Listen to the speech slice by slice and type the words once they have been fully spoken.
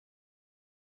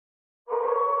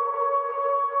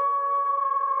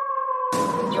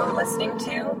You're listening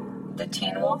to the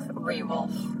Teen Wolf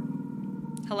Rewolf.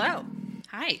 Hello.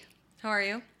 Hi. How are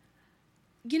you?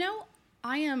 You know,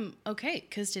 I am okay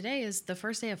because today is the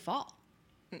first day of fall.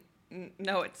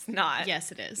 No, it's not.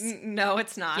 Yes, it is. No,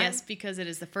 it's not. Yes, because it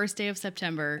is the first day of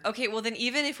September. Okay, well then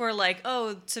even if we're like,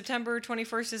 oh, September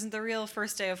 21st isn't the real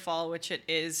first day of fall, which it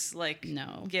is, like,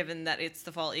 No. given that it's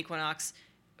the fall equinox,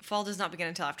 fall does not begin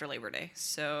until after Labor Day.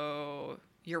 So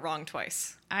you're wrong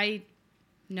twice.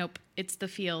 Nope. It's the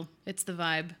feel. It's the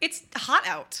vibe. It's hot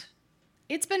out.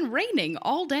 It's been raining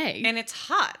all day. And it's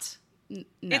hot. No.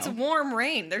 It's warm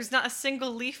rain. There's not a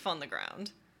single leaf on the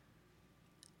ground.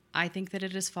 I think that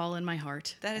it is fall in my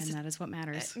heart. That is- and that is what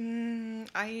matters.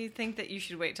 I think that you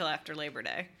should wait till after Labor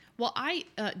Day. Well, I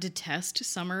detest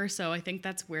summer, so I think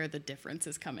that's where the difference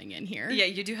is coming in here. Yeah,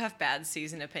 you do have bad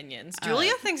season opinions.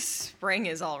 Julia thinks spring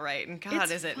is all right, and God,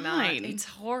 It's is it fine. not? It's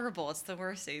horrible. It's the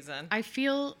worst season. I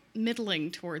feel middling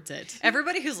towards it.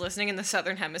 Everybody who's listening in the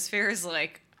Southern Hemisphere is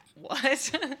like,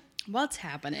 what? What's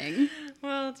happening?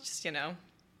 Well, it's just,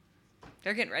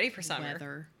 they're getting ready for summer.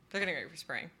 Weather. They're getting ready for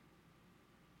spring.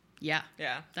 Yeah.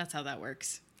 Yeah. That's how that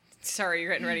works. Sorry,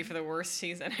 you're getting ready for the worst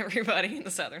season, everybody in the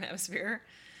Southern Hemisphere.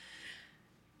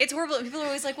 It's horrible. People are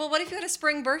always like, well, what if you had a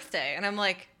spring birthday? And I'm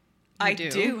like, I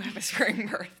do have a spring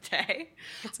birthday.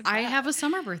 I have a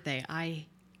summer birthday.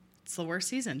 It's the worst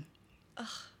season.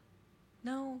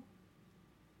 No.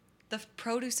 The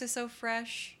produce is so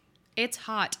fresh. It's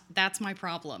hot. That's my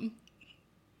problem.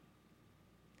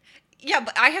 Yeah,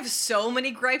 but I have so many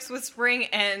gripes with spring,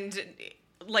 and,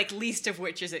 like, least of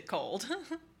which is it cold.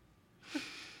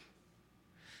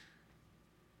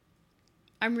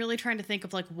 I'm really trying to think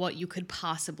of like what you could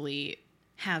possibly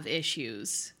have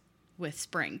issues with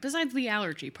spring besides the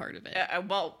allergy part of it.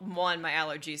 Well, one, my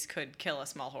allergies could kill a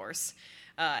small horse,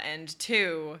 and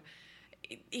two,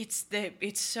 it's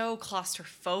so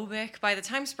claustrophobic. By the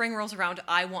time spring rolls around,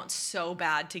 I want so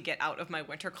bad to get out of my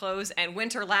winter clothes, and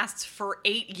winter lasts for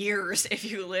 8 years if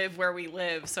you live where we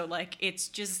live. So like, it's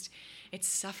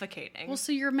suffocating. Well,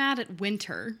 so you're mad at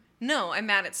winter. No, I'm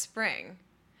mad at spring.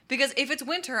 Because if it's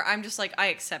winter, I'm just like, I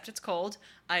accept it's cold.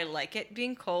 I like it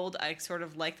being cold. I sort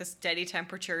of like the steady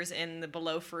temperatures in the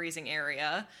below freezing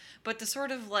area. But the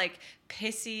sort of like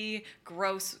pissy,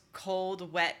 gross,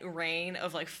 cold, wet rain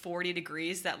of like 40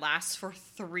 degrees that lasts for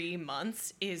 3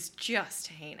 months is just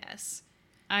heinous.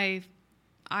 I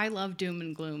love doom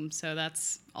and gloom, so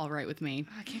that's all right with me.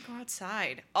 I can't go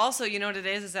outside. Also, you know what it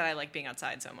is that I like being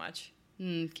outside so much.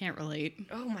 Can't relate.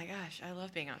 Oh my gosh, I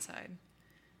love being outside.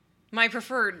 My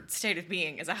preferred state of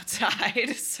being is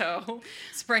outside, so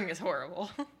spring is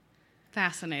horrible.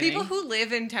 Fascinating. People who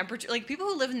live in temperature, like people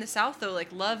who live in the South though,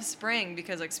 like love spring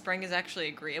because like spring is actually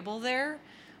agreeable there.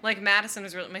 Like Madison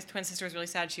was my twin sister was really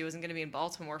sad she wasn't going to be in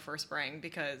Baltimore for spring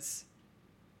because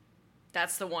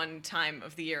that's the one time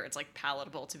of the year it's like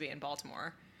palatable to be in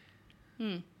Baltimore.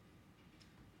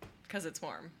 Because it's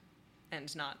warm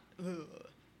and not. Ugh.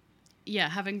 Yeah,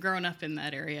 having grown up in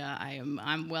that area,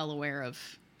 I'm well aware of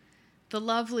the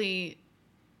lovely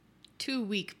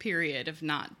 2-week period of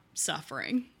not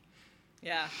suffering.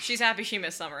 Yeah, she's happy she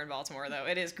missed summer in Baltimore, though.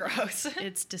 It is gross.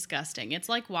 It's disgusting. It's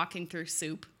like walking through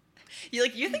soup. You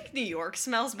think New York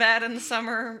smells bad in the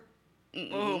summer?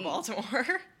 Oh,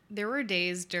 Baltimore. There were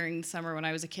days during summer when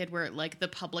I was a kid where like the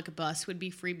public bus would be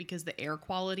free because the air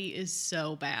quality is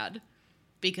so bad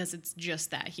because it's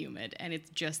just that humid and it's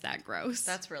just that gross.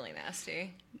 That's really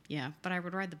nasty. Yeah, but I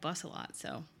would ride the bus a lot,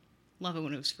 so love it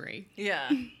when it was free. Yeah,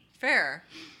 fair.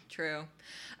 True.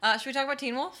 Should we talk about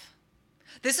Teen Wolf?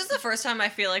 This is the first time I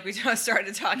feel like we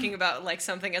started talking about like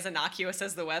something as innocuous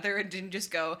as the weather and didn't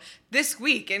just go, this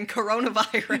week in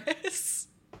coronavirus.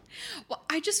 Well,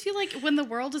 I just feel like when the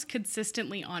world is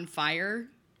consistently on fire,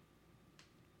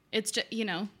 it's just,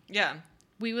 Yeah.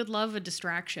 we would love a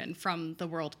distraction from the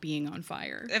world being on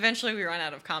fire. Eventually we run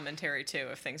out of commentary, too,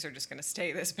 if things are just going to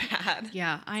stay this bad.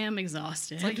 Yeah, I am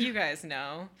exhausted. It's like you guys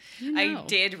know. You know. I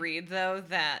did read, though,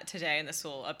 that today, and this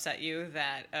will upset you,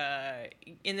 that,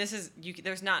 and this is,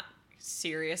 there's not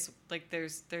serious, like,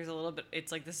 there's a little bit,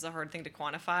 it's like this is a hard thing to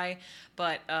quantify,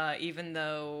 but even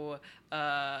though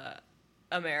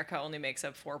America only makes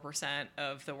up 4%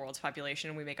 of the world's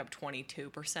population, we make up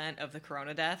 22% of the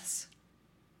corona deaths.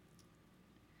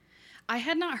 I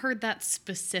had not heard that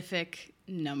specific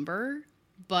number,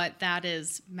 but that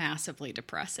is massively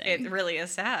depressing. It really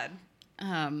is sad.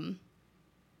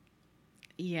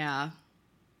 Yeah.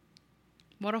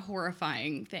 What a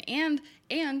horrifying thing.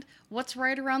 And what's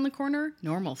right around the corner?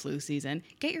 Normal flu season.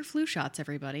 Get your flu shots,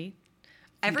 everybody.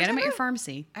 Get them at your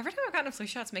pharmacy. Every time I've gotten a flu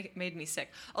shot, it's made me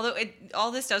sick. Although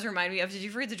all this does remind me of, did you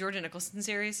ever read the Georgia Nicholson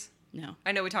series? No.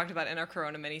 I know we talked about it in our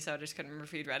Corona mini, so I just couldn't remember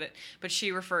if you'd read it. But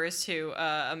she refers to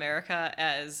America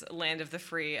as land of the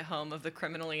free, home of the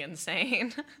criminally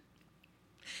insane.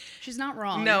 She's not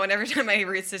wrong. No, and every time I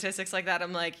read statistics like that,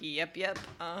 I'm like, yep,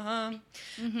 uh-huh.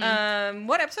 Mm-hmm.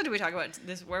 What episode did we talk about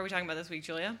this? Where are we talking about this week,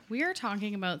 Julia? We are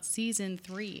talking about season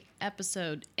 3,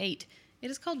 episode 8.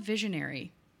 It is called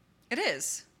Visionary. It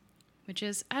is. Which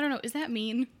is, I don't know, is that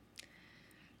mean?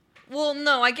 Well,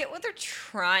 no, I get what they're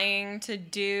trying to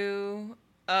do,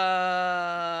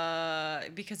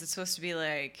 because it's supposed to be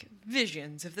like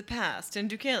visions of the past in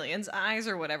Deucalion's eyes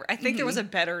or whatever. I think there was a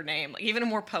better name, like even a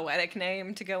more poetic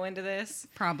name to go into this.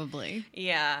 Probably.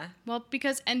 Yeah. Well,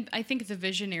 because, and I think the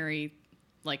visionary,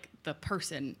 like the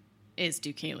person, is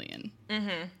Deucalion.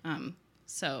 Mm-hmm.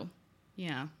 So,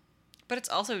 yeah. But it's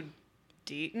also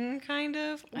Deaton, kind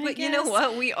of. I But guess. you know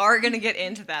what? We are going to get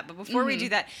into that. But before we do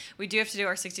that, we do have to do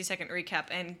our 60-second recap.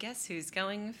 And guess who's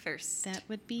going first? That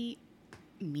would be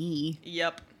me.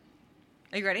 Yep.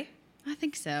 Are you ready? I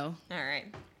think so. All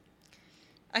right.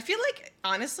 I feel like,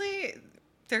 honestly,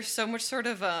 there's so much sort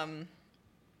of,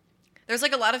 there's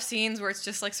like a lot of scenes where it's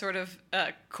just like sort of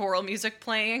choral music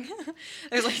playing.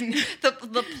 There's like,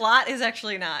 the plot is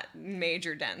actually not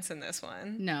major dense in this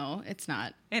one. No, it's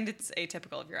not. And it's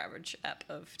atypical of your average ep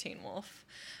of Teen Wolf.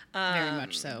 Very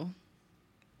much so.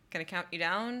 Gonna count you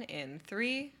down in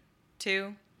 3,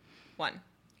 2, 1.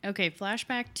 Okay,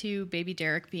 flashback to baby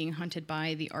Derek being hunted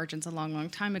by the Argents a long, long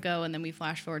time ago, and then we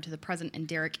flash forward to the present, and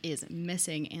Derek is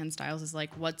missing, and Styles is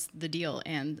like, what's the deal?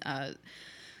 And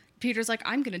Peter's like,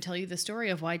 I'm going to tell you the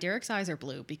story of why Derek's eyes are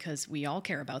blue, because we all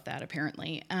care about that,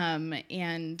 apparently.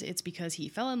 And it's because he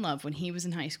fell in love when he was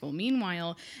in high school.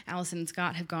 Meanwhile, Allison and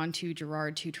Scott have gone to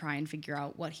Gerard to try and figure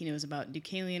out what he knows about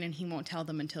Deucalion, and he won't tell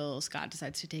them until Scott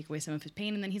decides to take away some of his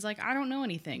pain. And then he's like, I don't know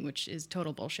anything, which is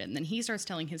total bullshit. And then he starts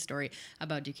telling his story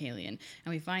about Deucalion. And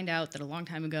we find out that a long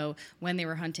time ago, when they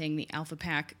were hunting, the Alpha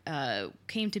Pack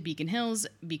came to Beacon Hills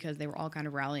because they were all kind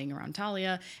of rallying around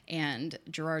Talia, and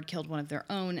Gerard killed one of their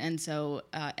own. And so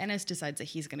Ennis decides that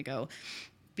he's going to go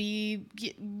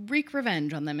wreak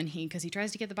revenge on them, and because he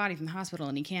tries to get the body from the hospital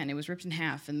and he can't. It was ripped in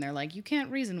half, and they're like, you can't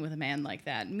reason with a man like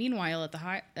that. Meanwhile,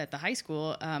 at the high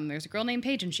school, there's a girl named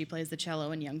Paige, and she plays the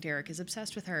cello, and young Derek is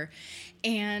obsessed with her.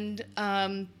 And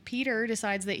Peter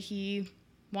decides that he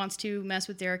wants to mess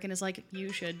with Derek and is like,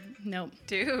 you should. Nope.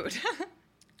 Dude.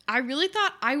 I really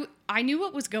thought I knew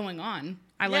what was going on.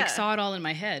 I Yeah. saw it all in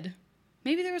my head.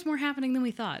 Maybe there was more happening than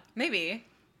we thought. Maybe.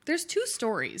 There's 2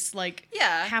 stories,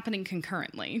 Yeah. happening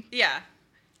concurrently. Yeah.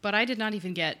 But I did not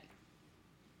even get...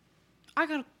 I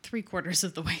got 3/4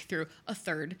 of the way through. A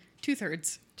third.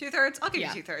 2/3. 2/3? I'll give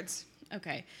Yeah. you 2/3.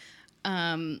 Okay.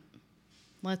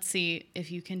 Let's see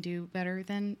if you can do better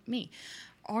than me.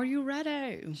 Are you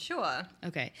ready? Sure.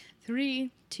 Okay. 3,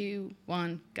 2,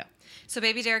 1, go. So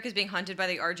baby Derek is being hunted by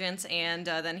the Argents, and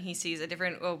then he sees a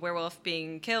different werewolf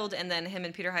being killed, and then him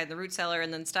and Peter hide in the root cellar,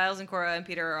 and then Styles and Cora and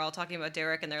Peter are all talking about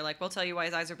Derek, and they're like, we'll tell you why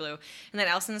his eyes are blue. And then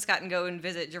Allison and Scott go and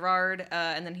visit Gerard,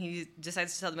 and then he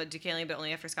decides to tell them about Deucalion, but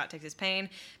only after Scott takes his pain.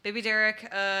 Baby Derek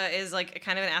is like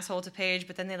kind of an asshole to Paige,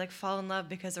 but then they like fall in love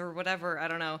because or whatever, I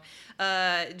don't know.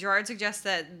 Gerard suggests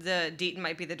that the Deaton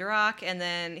might be the Duroc, and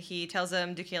then he tells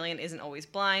them Deucalion isn't always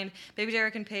blind. Baby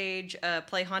Derek and Paige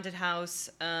play Haunted House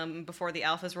before the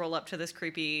Alphas roll up to this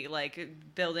creepy like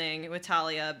building with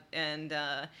Talia, and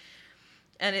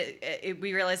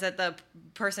we realize that the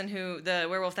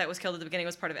werewolf that was killed at the beginning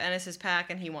was part of Ennis's pack,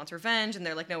 and he wants revenge, and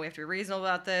they're like, no, we have to be reasonable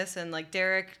about this, and like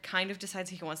Derek kind of decides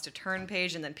he wants to turn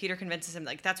Paige, and then Peter convinces him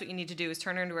like, that's what you need to do, is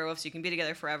turn her into a werewolf so you can be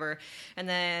together forever. And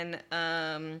then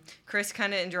Chris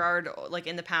kind of and Gerard like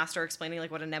in the past are explaining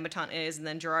like what a Nemeton is, and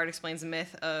then Gerard explains the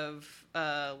myth of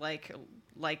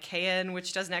like Cain,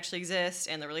 which doesn't actually exist,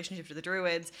 and the relationship to the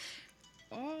Druids.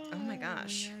 Oh my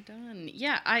gosh. We are done.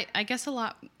 Yeah, I guess a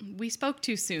lot... We spoke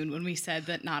too soon when we said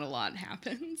that not a lot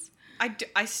happens.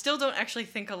 I still don't actually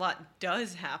think a lot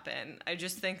does happen. I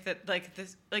just think that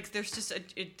there's just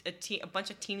a bunch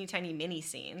of teeny tiny mini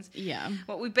scenes. Yeah.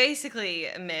 What we basically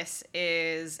miss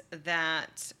is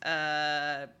that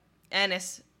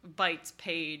Ennis bites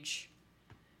Paige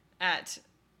at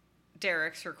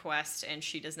Derek's request, and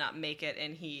she does not make it,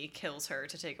 and he kills her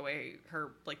to take away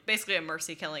her, like, basically a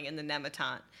mercy killing in the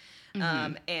Nemeton.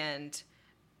 Mm-hmm. And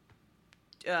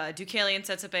Deucalion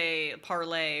sets up a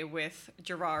parlay with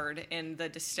Gerard in the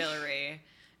distillery,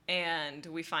 and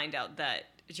we find out that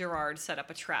Gerard set up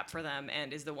a trap for them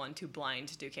and is the one to blind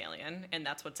Deucalion, and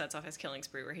that's what sets off his killing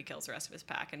spree, where he kills the rest of his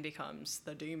pack and becomes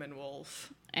the Demon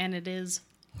Wolf. And it is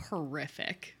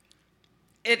horrific.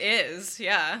 It is,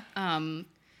 yeah.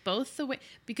 Both the way,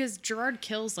 because Gerard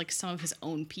kills like some of his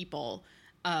own people,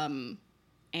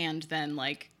 and then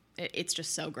like it's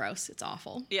just so gross. It's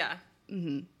awful. Yeah.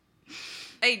 Mm-hmm.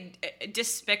 A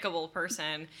despicable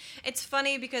person. It's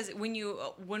funny because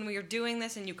when we are doing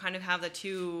this and you kind of have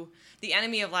the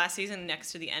enemy of last season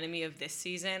next to the enemy of this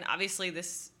season, obviously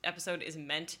this episode is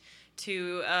meant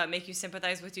to make you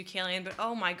sympathize with Deucalion, but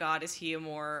oh my god, is he a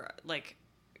more like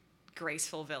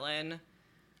graceful villain?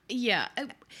 Yeah,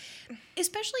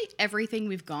 especially everything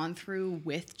we've gone through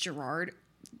with Gerard.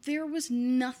 There was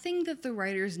nothing that the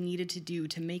writers needed to do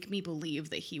to make me believe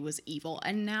that he was evil,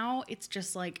 and now it's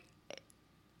just like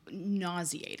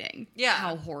nauseating. Yeah,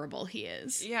 how horrible he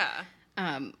is. Yeah,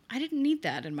 I didn't need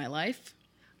that in my life.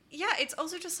 Yeah, it's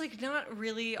also just like not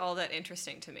really all that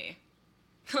interesting to me.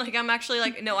 Like I'm actually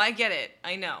like, no, I get it.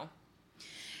 I know.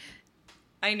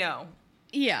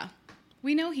 Yeah,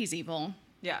 we know he's evil.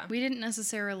 Yeah, we didn't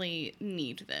necessarily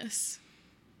need this.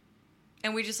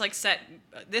 And we just like set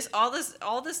this. All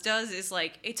this does is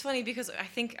like, it's funny because I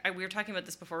think we were talking about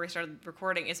this before we started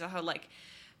recording. Is how like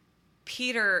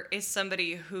Peter is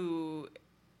somebody who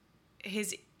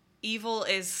his evil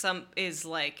is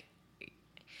like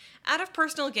out of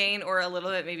personal gain or a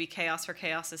little bit maybe chaos for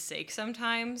chaos's sake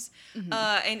sometimes. Mm-hmm.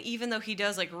 And even though he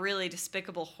does like really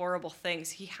despicable, horrible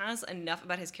things, he has enough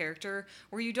about his character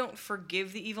where you don't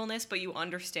forgive the evilness, but you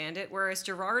understand it. Whereas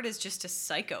Gerard is just a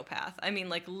psychopath. I mean,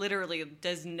 like literally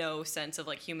does no sense of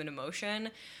like human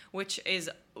emotion, which is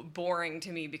boring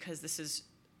to me because this is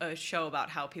a show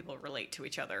about how people relate to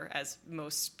each other, as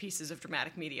most pieces of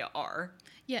dramatic media are.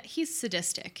 Yeah, he's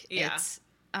sadistic. Yeah.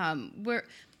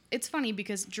 It's funny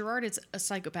because Gerard is a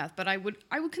psychopath, but I would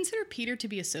consider Peter to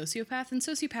be a sociopath, and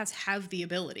sociopaths have the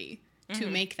ability to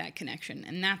make that connection,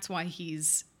 and that's why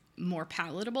he's more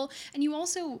palatable. And you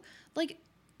also, like,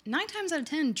 9 times out of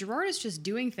 10, Gerard is just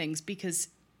doing things because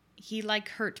he, like,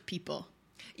 hurt people.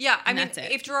 Yeah, I mean,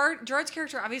 if Gerard's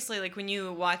character, obviously, like, when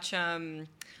you watch,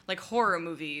 like, horror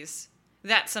movies,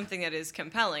 that's something that is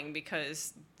compelling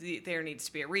because there needs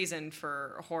to be a reason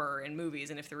for horror in movies,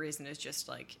 and if the reason is just,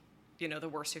 like, you know, the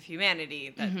worst of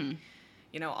humanity, that,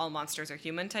 you know, all monsters are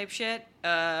human type shit,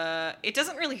 it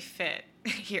doesn't really fit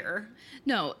here.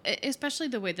 No, especially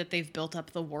the way that they've built up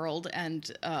the world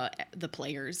and the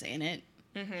players in it.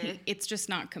 Mm-hmm. It's just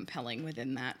not compelling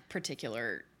within that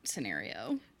particular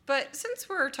scenario. But since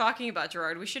we're talking about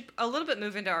Gerard, we should a little bit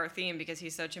move into our theme because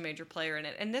he's such a major player in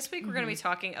it. And this week we're going to be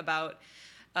talking about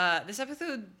this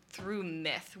episode through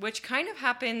myth, which kind of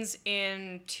happens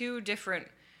in 2 different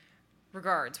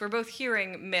regards. We're both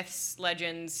hearing myths,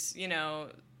 legends, you know,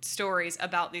 stories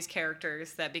about these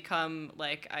characters that become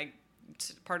like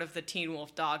part of the Teen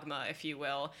Wolf dogma, if you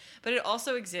will. But it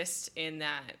also exists in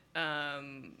that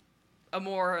a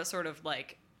more sort of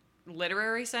like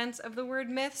literary sense of the word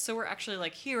myth. So we're actually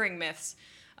like hearing myths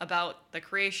about the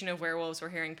creation of werewolves. We're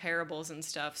hearing parables and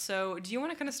stuff. So do you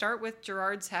want to kind of start with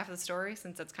Gerard's half of the story,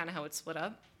 since that's kind of how it's split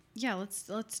up? Yeah,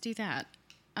 let's do that.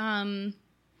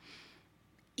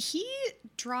 He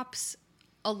drops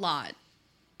a lot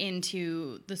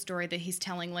into the story that he's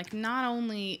telling. Like, not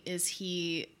only is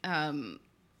he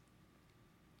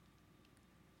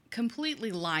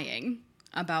completely lying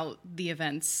about the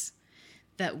events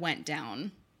that went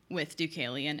down with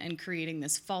Deucalion and creating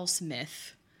this false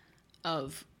myth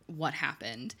of what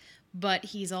happened, but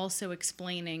he's also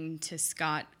explaining to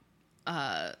Scott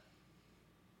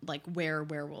like where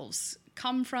werewolves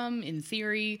come from in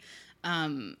theory,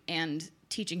 and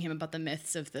teaching him about the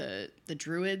myths of the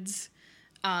druids.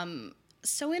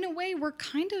 So in a way, we're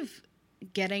kind of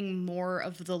getting more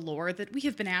of the lore that we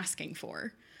have been asking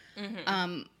for.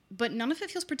 Mm-hmm. But none of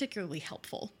it feels particularly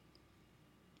helpful.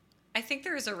 I think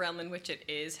there is a realm in which it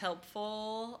is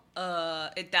helpful.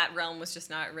 That realm was just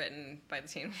not written by the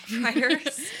Teen Wolf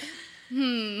writers.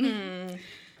 You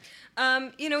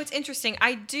know, it's interesting.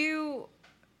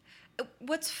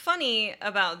 What's funny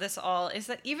about this all is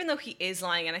that even though he is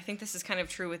lying, and I think this is kind of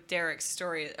true with Derek's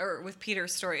story, or with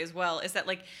Peter's story as well, is that,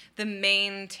 like, the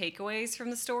main takeaways from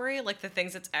the story, like, the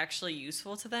things that's actually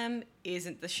useful to them,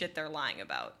 isn't the shit they're lying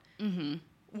about. Mm-hmm.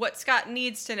 What Scott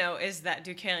needs to know is that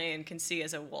Deucalion can see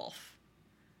as a wolf.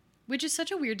 Which is such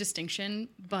a weird distinction,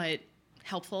 but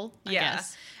helpful, I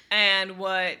guess. And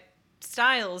what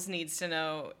Stiles needs to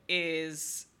know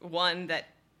is, one, that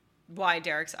why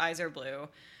Derek's eyes are blue,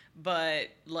 but,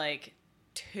 like,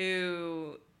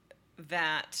 2,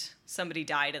 that somebody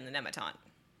died in the Nemeton.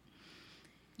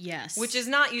 Yes. Which is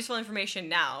not useful information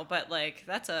now, but, like,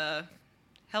 that's a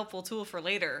helpful tool for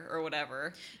later or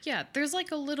whatever. Yeah, there's,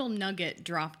 like, a little nugget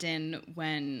dropped in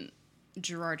when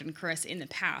Gerard and Chris in the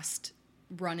past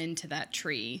run into that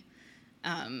tree.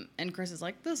 And Chris is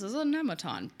like, this is a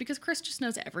Nemeton. Because Chris just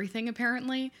knows everything,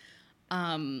 apparently.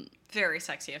 Very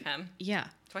sexy of him. Yeah.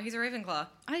 That's why he's a Ravenclaw.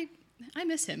 I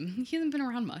miss him. He hasn't been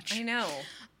around much. I know.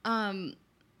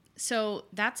 So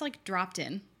that's like dropped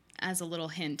in as a little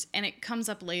hint, and it comes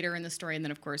up later in the story, and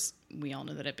then of course we all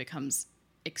know that it becomes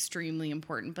extremely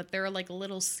important, but there are like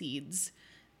little seeds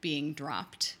being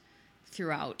dropped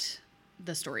throughout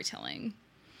the storytelling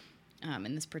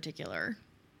in this particular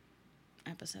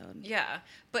episode. Yeah.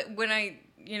 But when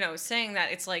saying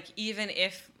that, it's like, even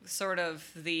if sort of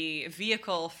the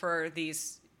vehicle for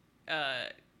these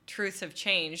truths have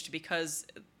changed because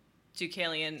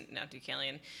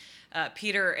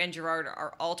Peter and Gerard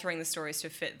are altering the stories to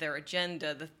fit their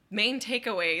agenda, the main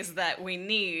takeaways that we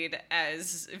need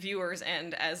as viewers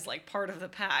and as like part of the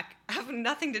pack have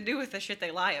nothing to do with the shit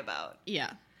they lie about.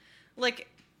 Yeah. Like,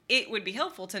 it would be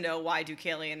helpful to know why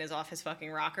Deucalion is off his fucking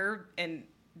rocker, and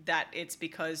that it's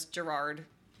because Gerard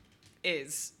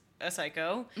is a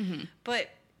psycho. Mm-hmm. But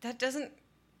that doesn't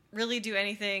really do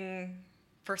anything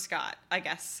for Scott, I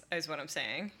guess, is what I'm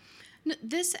saying. No,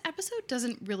 this episode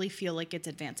doesn't really feel like it's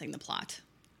advancing the plot.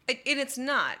 And it's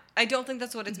not. I don't think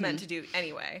that's what it's meant to do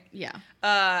anyway. Yeah.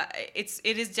 It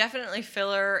is definitely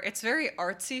filler. It's very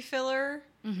artsy filler.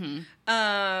 Mm-hmm.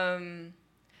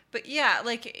 But yeah,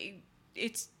 like,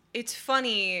 it's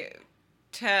funny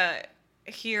to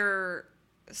hear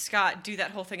Scott do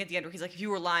that whole thing at the end where he's like, if you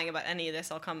were lying about any of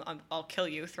this, I'll kill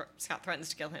you. Scott threatens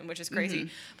to kill him, which is crazy.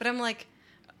 Mm-hmm. But I'm like,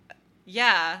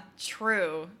 yeah,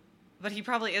 true. But he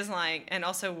probably is lying. And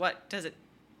also,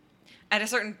 at a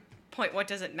certain point, what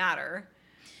does it matter?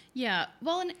 Yeah.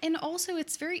 Well, and also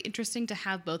it's very interesting to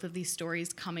have both of these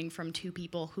stories coming from two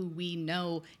people who we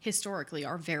know historically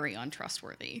are very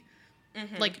untrustworthy.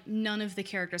 Mm-hmm. Like, none of the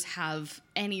characters have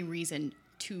any reason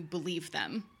to believe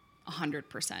them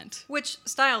 100%. Which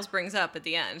Styles brings up at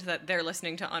the end, that they're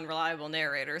listening to unreliable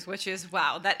narrators, which is,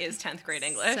 wow, that is 10th grade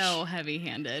English. So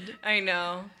heavy-handed. I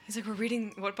know. He's like, we're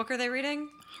reading, what book are they reading?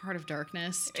 Heart of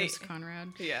Darkness, Joseph Conrad.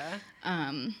 Yeah.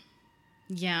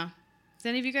 Yeah. Does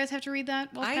any of you guys have to read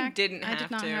that? Wolfpack? I did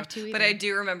not have to either. But I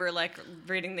do remember, like,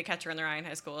 reading The Catcher in the Rye in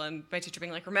high school, and my teacher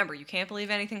being like, remember, you can't believe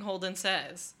anything Holden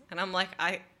says. And I'm like,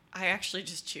 I actually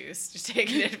just choose to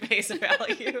take it at face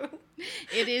value.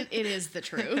 It is the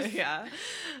truth. Yeah.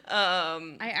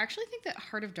 I actually think that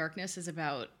Heart of Darkness is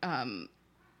about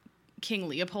King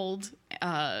Leopold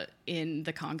in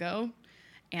the Congo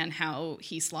and how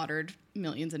he slaughtered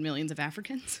millions and millions of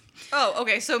Africans. Oh,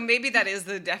 okay. So maybe that is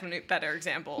the definite better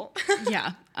example.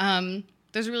 Yeah.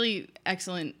 There's a really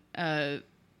excellent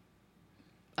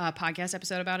podcast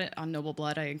episode about it on Noble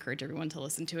Blood. I encourage everyone to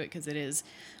listen to it because it is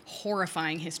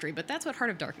horrifying history. But that's what Heart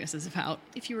of Darkness is about,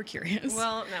 if you were curious.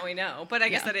 Well, now we know. But I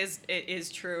guess it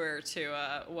is truer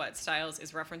to what Styles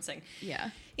is referencing.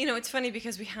 Yeah. You know, it's funny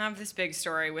because we have this big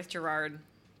story with Gerard,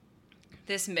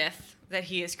 this myth that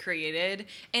he has created,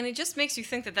 and it just makes you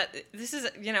think that this is,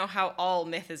 how all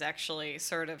myth is actually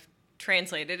sort of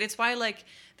translated. It's why, like,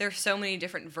 there's so many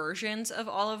different versions of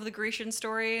all of the Grecian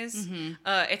stories. Mm-hmm.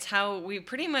 It's how we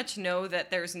pretty much know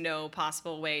that there's no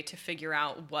possible way to figure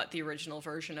out what the original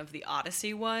version of the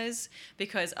Odyssey was,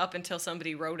 because up until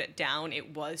somebody wrote it down,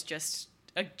 it was just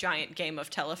a giant game of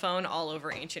telephone all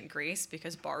over ancient Greece,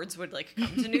 because bards would, like,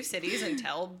 come to new cities and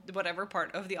tell whatever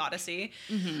part of the Odyssey.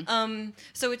 Mm-hmm.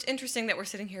 So it's interesting that we're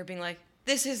sitting here being like,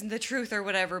 this isn't the truth or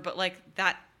whatever, but, like,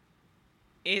 that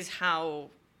is how,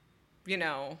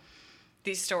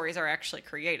 these stories are actually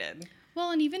created.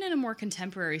 Well, and even in a more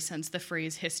contemporary sense, the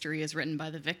phrase history is written by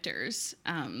the victors.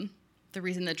 The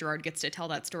reason that Gerard gets to tell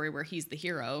that story where he's the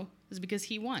hero is because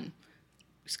he won.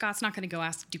 Scott's not going to go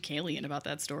ask Deucalion about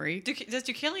that story. Does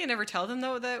Deucalion ever tell them,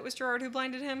 though, that it was Gerard who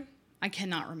blinded him? I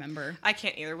cannot remember. I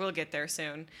can't either. We'll get there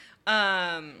soon.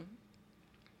 Yeah,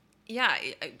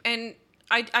 and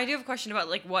I do have a question about,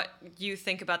 like, what you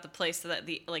think about the place that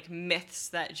the, like, myths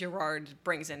that Gerard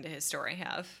brings into his story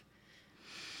have.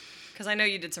 Because I know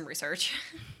you did some research.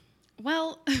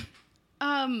 Well,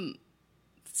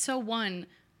 so one,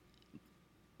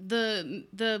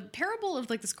 the parable of,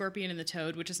 like, the scorpion and the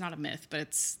toad, which is not a myth, but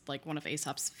it's, like, one of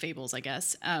Aesop's fables, I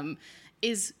guess,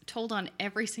 is told on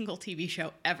every single TV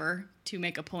show ever to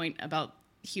make a point about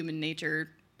human nature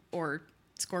or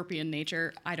scorpion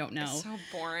nature. I don't know. It's so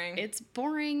boring. It's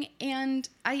boring, and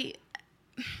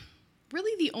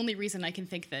really the only reason I can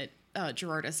think that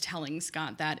Gerard is telling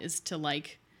Scott that is to,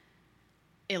 like,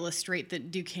 illustrate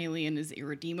that Deucalion is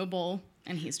irredeemable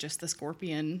and he's just the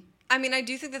scorpion. I mean, I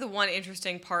do think that the one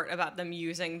interesting part about them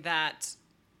using that,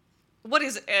 what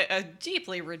is a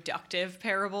deeply reductive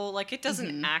parable, like, it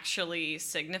doesn't actually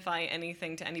signify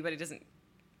anything to anybody, doesn't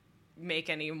make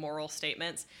any moral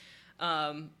statements,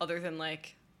 other than,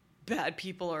 like, bad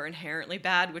people are inherently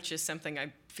bad, which is something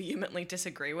I vehemently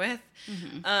disagree with.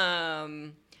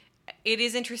 It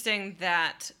is interesting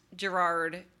that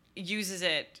Gerard uses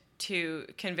it to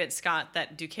convince Scott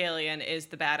that Deucalion is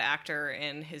the bad actor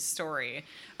in his story,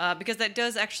 because that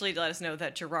does actually let us know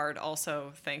that Gerard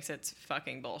also thinks it's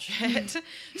fucking bullshit.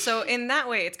 So in that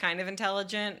way, it's kind of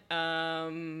intelligent.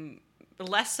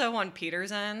 Less so on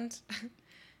Peter's end.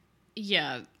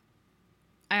 Yeah.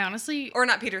 I honestly... Or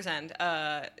not Peter's end,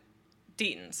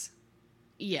 Deaton's.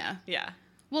 Yeah. Yeah.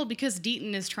 Well, because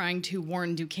Deaton is trying to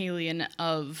warn Deucalion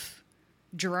of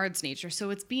Gerard's nature, so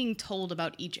it's being told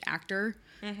about each actor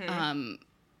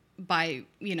by,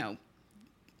 you know,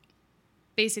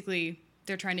 basically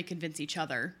they're trying to convince each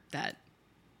other that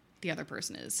the other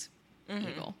person is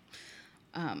evil,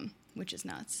 which is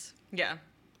nuts. Yeah.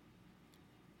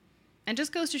 And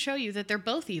just goes to show you that they're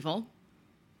both evil.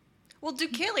 Well,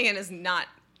 Deucalion is not...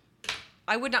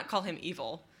 I would not call him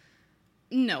evil.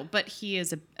 No, but he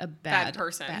is a bad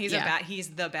person. He's he's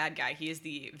the bad guy. He is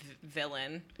the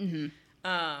villain.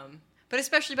 But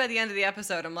especially by the end of the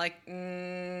episode, I'm like,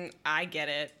 I get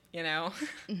it, you know?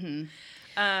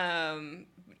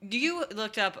 You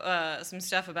looked up some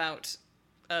stuff about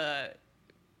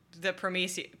the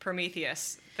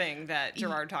Prometheus thing that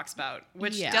Gerard talks about,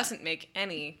 which doesn't make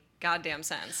any goddamn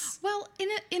sense. Well,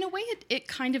 in a way, it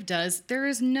kind of does. There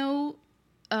is no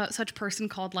such person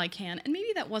called Lycan, and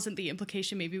maybe that wasn't the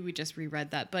implication. Maybe we just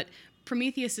reread that. But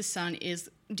Prometheus' son is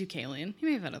Deucalion. He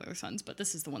may have had other sons, but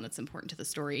this is the one that's important to the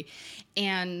story.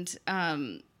 And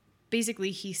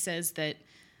basically, he says that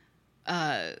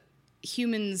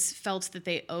humans felt that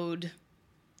they owed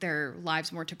their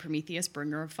lives more to Prometheus,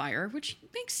 bringer of fire, which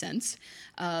makes sense,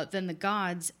 than the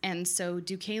gods. And so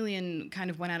Deucalion kind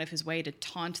of went out of his way to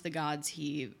taunt the gods.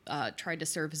 He tried to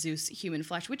serve Zeus human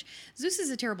flesh, which Zeus is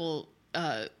a terrible,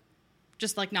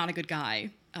 just like not a good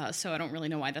guy. So I don't really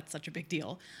know why that's such a big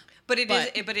deal. But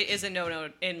it is a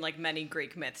no-no in like many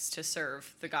Greek myths to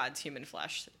serve the gods human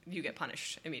flesh. You get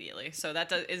punished immediately. So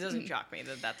it doesn't shock me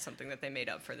that that's something that they made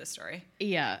up for this story.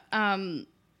 Yeah.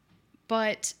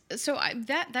 But so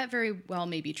that very well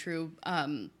may be true,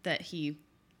 that he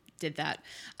did that.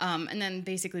 And then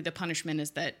basically the punishment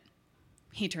is that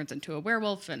he turns into a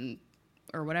werewolf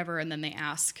or whatever, and then they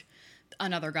ask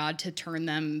another god to turn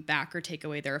them back or take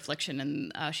away their affliction.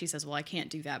 And she says, well, I can't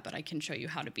do that, but I can show you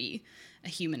how to be a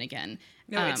human again.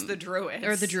 No, it's the Druids.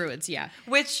 Or the Druids, yeah.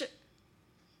 Which,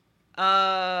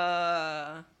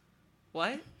 what?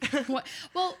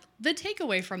 Well, the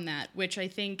takeaway from that, which I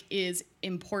think is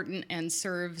important and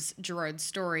serves Gerard's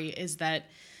story, is that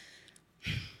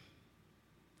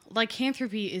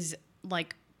lycanthropy is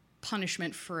like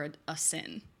punishment for a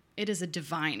sin. It is a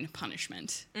divine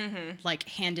punishment, like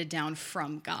handed down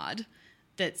from God,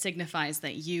 that signifies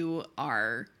that you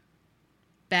are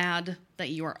bad, that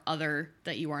you are other,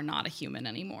 that you are not a human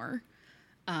anymore,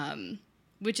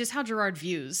 which is how Gerard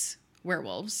views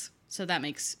werewolves. So that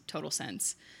makes total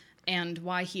sense. And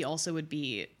why he also would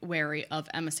be wary of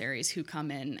emissaries who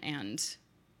come in and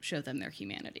show them their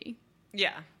humanity.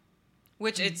 Yeah.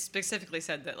 Which it specifically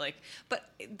said that, like... But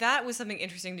that was something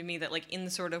interesting to me, that, like, in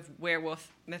the sort of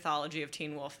werewolf mythology of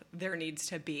Teen Wolf, there needs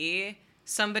to be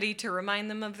somebody to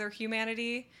remind them of their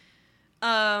humanity.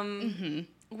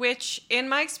 Which, in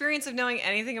my experience of knowing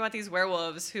anything about these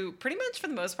werewolves, who pretty much for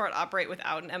the most part operate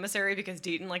without an emissary because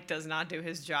Deaton, like, does not do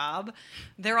his job,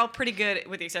 they're all pretty good,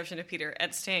 with the exception of Peter,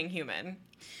 at staying human.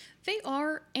 They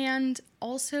are, and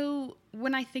also,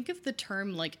 when I think of the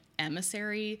term, like,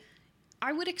 emissary,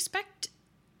 I would expect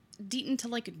Deaton to,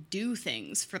 like, do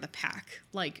things for the pack,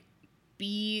 like,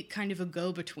 be kind of a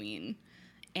go-between,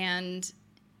 and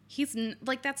he's,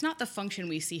 like, that's not the function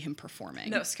we see him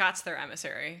performing. No, Scott's their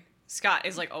emissary. Scott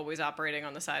is, like, always operating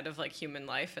on the side of, like, human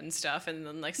life and stuff, and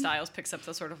then, like, Stiles picks up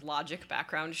the sort of logic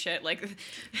background shit, like...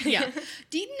 Yeah.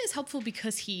 Deaton is helpful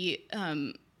because he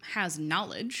has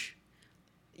knowledge.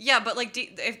 Yeah, but, like,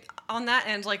 if, on that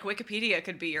end, like, Wikipedia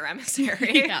could be your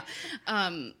emissary. Yeah.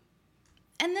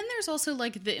 And then there's also,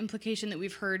 like, the implication that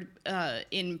we've heard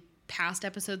in past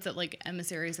episodes that, like,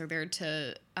 emissaries are there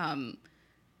to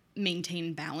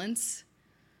maintain balance.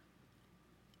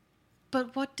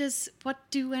 But what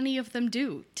do any of them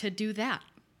do to do that?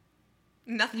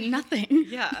 Nothing. Nothing.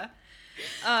 Yeah.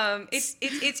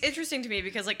 It's interesting to me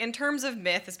because, like, in terms of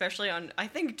myth, especially on, I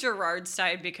think, Gerard's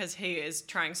side, because he is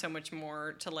trying so much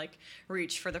more to, like,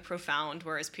 reach for the profound,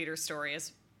 whereas Peter's story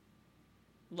is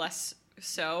less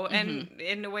so, and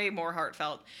in a way more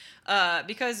heartfelt,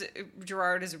 because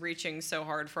Gerard is reaching so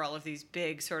hard for all of these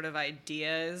big sort of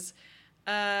ideas,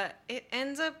 it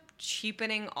ends up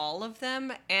cheapening all of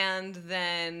them and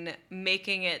then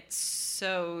making it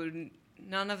so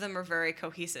none of them are very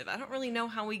cohesive. I don't really know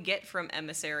how we get from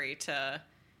Emissary to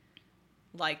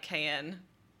Lycaon.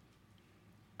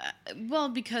 Well,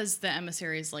 because the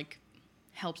emissaries, like,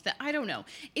 helped that. I don't know.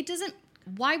 It doesn't...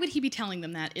 Why would he be telling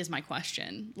them that is my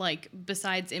question. Like,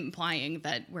 besides implying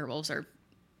that werewolves are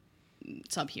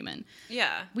subhuman.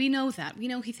 Yeah. We know that. We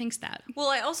know he thinks that. Well,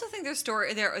 I also think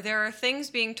there are things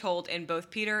being told in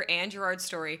both Peter and Gerard's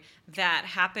story that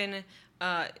happen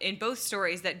in both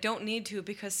stories that don't need to,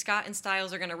 because Scott and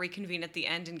Stiles are going to reconvene at the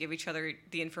end and give each other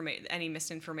any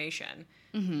misinformation.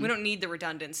 We don't need the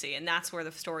redundancy, and that's where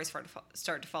the stories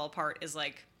start to fall apart, is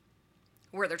like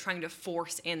where they're trying to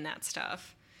force in that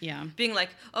stuff. Yeah. Being like,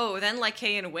 oh, then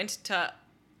Lycaon went to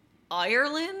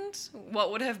Ireland?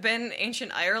 What would have been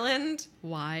ancient Ireland?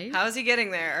 Why? How is he getting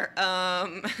there?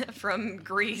 From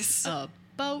Greece. A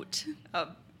boat. A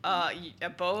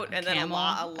boat, and then a camel?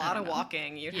 lot I of don't know.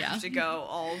 walking. You'd have to go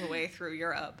all the way through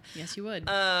Europe. Yes, you would.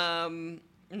 And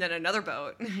then another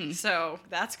boat. So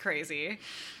that's crazy.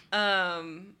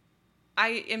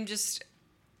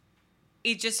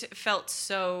 It just felt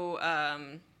so,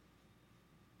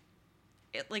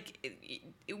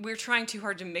 we're trying too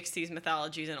hard to mix these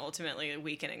mythologies and ultimately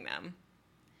weakening them.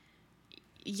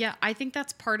 Yeah, I think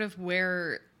that's part of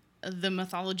where the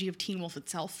mythology of Teen Wolf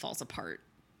itself falls apart.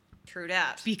 True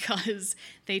dat. Because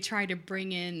they try to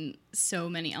bring in so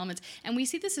many elements. And we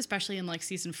see this especially in, like,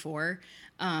 season 4,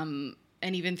 and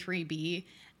even 3B.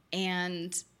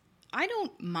 And I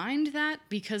don't mind that,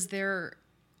 because there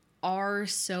are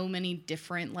so many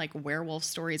different, like, werewolf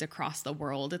stories across the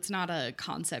world. It's not a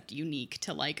concept unique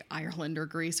to, like, Ireland or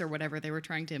Greece or whatever they were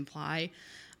trying to imply.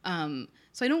 So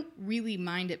I don't really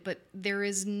mind it, but there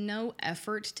is no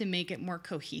effort to make it more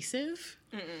cohesive.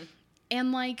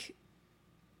 And, like,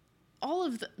 all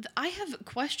of I have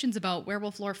questions about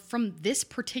werewolf lore from this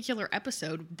particular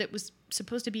episode that was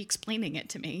supposed to be explaining it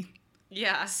to me.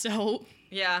 Yeah. So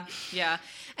yeah,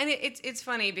 and it's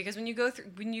funny because when you go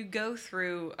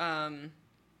through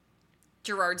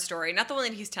Gerard's story, not the one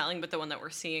that he's telling, but the one that we're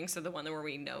seeing, so the one where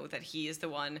we know that he is the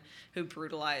one who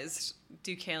brutalized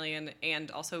Deucalion and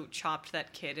also chopped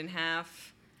that kid in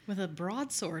half with a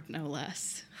broadsword, no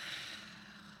less.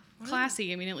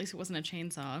 Classy. I mean, at least it wasn't a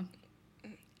chainsaw.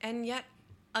 And yet,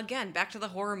 again, back to the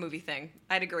horror movie thing.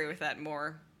 I'd agree with that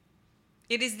more.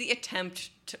 It is the attempt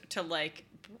to like,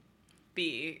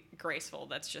 be graceful.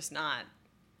 That's just not.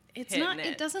 It's not.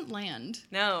 It doesn't land.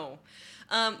 No.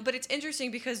 But it's interesting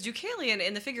because Deucalion,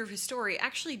 in the figure of his story,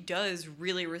 actually does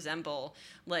really resemble,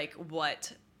 like,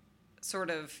 what sort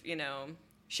of,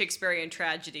 Shakespearean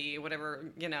tragedy, whatever,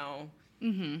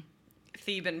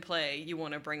 Theban play you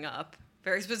want to bring up.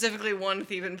 Very specifically one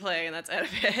Theban play, and that's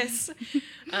Oedipus.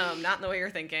 Not in the way you're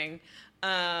thinking.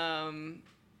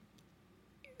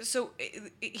 So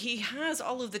he has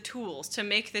all of the tools to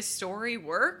make this story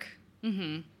work,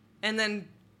 and then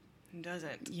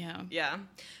doesn't. Yeah. Yeah.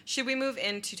 Should we move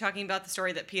into talking about the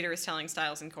story that Peter is telling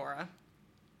Stiles and Cora?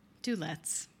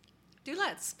 Let's.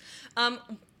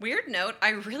 Weird note, I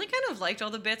really kind of liked all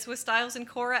the bits with Stiles and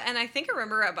Cora, and I think I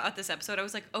remember about this episode, I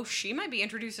was like, oh, she might be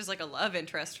introduced as, like, a love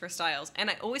interest for Stiles, and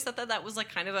I always thought that was,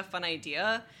 like, kind of a fun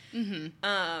idea.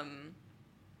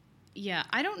 Yeah,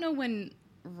 I don't know when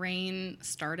Reign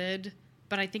started,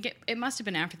 but I think it must have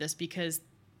been after this, because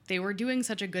they were doing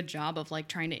such a good job of, like,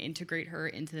 trying to integrate her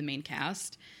into the main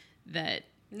cast that...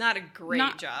 Not a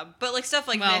great job, but, like, stuff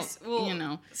like this,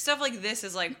 stuff like this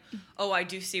is like, oh, I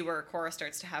do see where Cora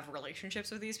starts to have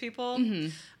relationships with these people.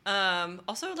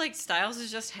 Also, like, Stiles is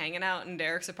just hanging out in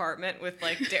Derek's apartment with,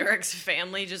 like, Derek's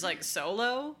family just, like,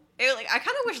 solo. I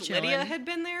kind of wish Lydia had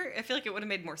been there. I feel like it would have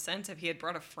made more sense if he had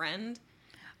brought a friend.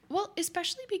 Well,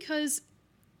 especially because,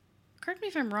 correct me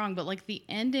if I'm wrong, but, like, the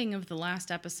ending of the last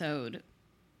episode,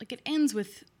 like, it ends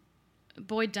with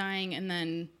Boyd dying, and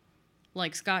then,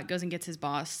 like, Scott goes and gets his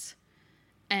boss.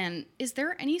 And is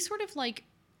there any sort of, like,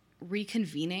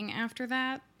 reconvening after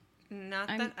that? Not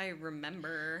that I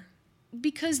remember.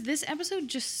 Because this episode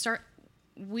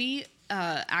we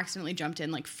accidentally jumped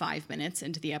in, like, 5 minutes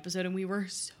into the episode, and we were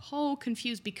so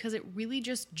confused because it really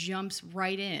just jumps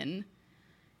right in.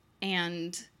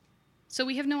 And so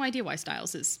we have no idea why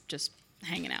Stiles is just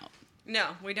hanging out.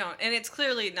 No, we don't. And it's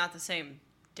clearly not the same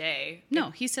day. No,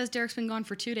 he says Derek's been gone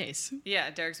for 2 days. Yeah,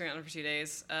 Derek's been gone for 2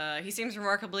 days. He seems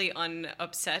remarkably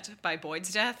unupset by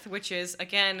Boyd's death, which is,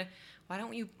 again,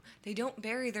 they don't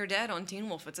bury their dead on Teen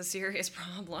Wolf. It's a serious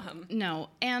problem. No,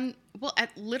 and, well,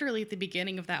 literally at the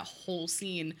beginning of that whole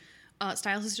scene,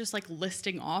 Stiles is just, like,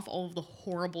 listing off all of the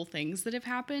horrible things that have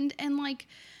happened, and, like,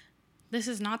 this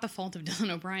is not the fault of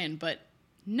Dylan O'Brien, but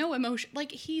no emotion.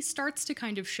 Like, he starts to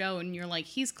kind of show, and you're like,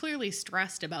 he's clearly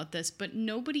stressed about this, but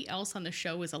nobody else on the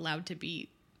show is allowed to be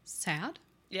sad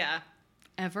Yeah.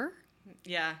 ever.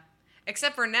 Yeah.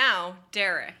 Except for now,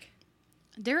 Derek.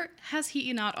 Has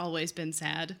he not always been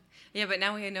sad? Yeah, but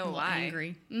now we know A little why.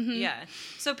 angry. Mm-hmm. Yeah.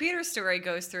 So Peter's story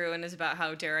goes through and is about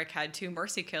how Derek had to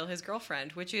mercy kill his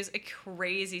girlfriend, which is a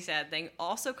crazy sad thing.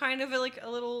 Also kind of a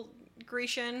little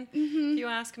Grecian, if you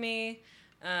ask me.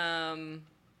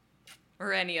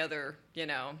 Or any other,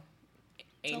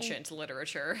 ancient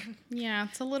literature. Yeah,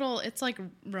 it's like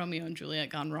Romeo and Juliet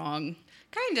gone wrong.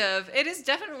 Kind of. It is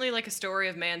definitely like a story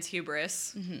of man's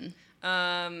hubris.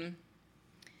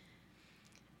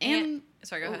 And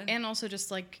Sorry, go ahead. And also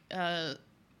just like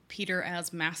Peter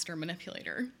as master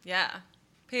manipulator. Yeah.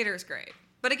 Peter's great.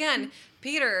 But again,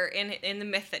 Peter, in the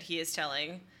myth that he is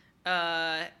telling,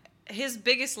 his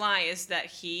biggest lie is that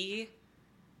he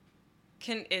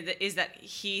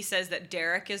says that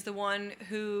Derek is the one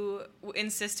who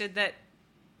insisted that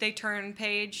they turn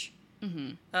Paige,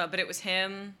 but it was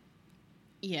him.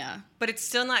 Yeah. But it's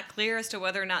still not clear as to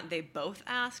whether or not they both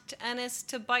asked Ennis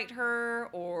to bite her,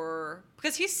 or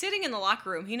because he's sitting in the locker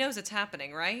room, he knows it's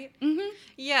happening, right? Mm-hmm.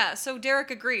 Yeah. So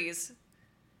Derek agrees.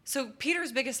 So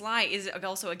Peter's biggest lie is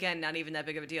also, again, not even that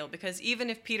big of a deal, because even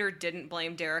if Peter didn't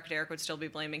blame Derek, Derek would still be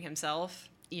blaming himself.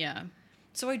 Yeah.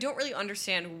 So I don't really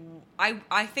understand.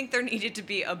 I think there needed to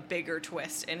be a bigger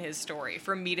twist in his story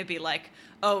for me to be like,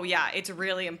 oh yeah, it's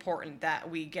really important that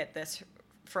we get this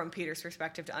from Peter's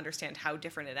perspective to understand how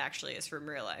different it actually is from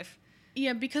real life.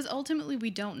 Yeah, because ultimately we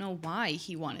don't know why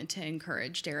he wanted to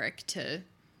encourage Derek to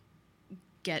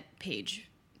get Paige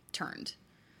turned.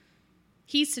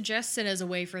 He suggests it as a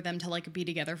way for them to like be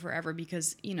together forever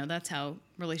because, that's how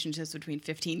relationships between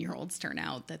 15-year-olds turn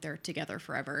out, that they're together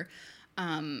forever.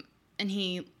 And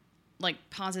he like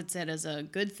posits it as a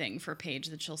good thing for Paige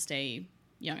that she'll stay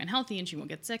young and healthy and she won't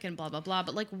get sick and blah, blah, blah.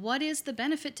 But like, what is the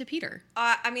benefit to Peter?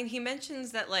 He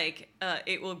mentions that like,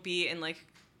 it will be in like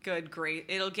good grace.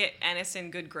 It'll get Ennis in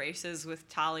good graces with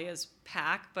Talia's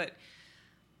pack, but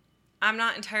I'm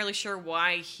not entirely sure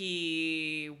why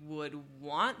he would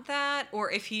want that,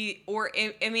 or if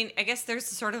I guess there's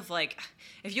sort of like,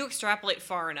 if you extrapolate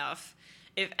far enough,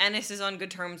 if Ennis is on good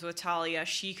terms with Talia,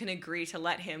 she can agree to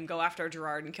let him go after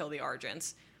Gerard and kill the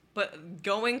Argents. But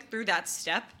going through that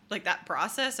step, like that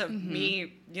process of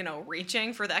me,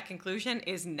 reaching for that conclusion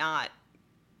is not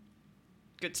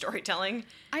good storytelling.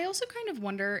 I also kind of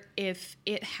wonder if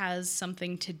it has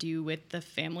something to do with the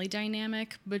family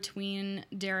dynamic between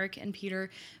Derek and Peter,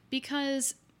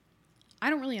 because I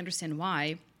don't really understand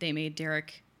why they made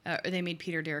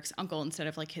Peter Derek's uncle instead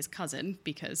of like his cousin,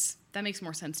 because that makes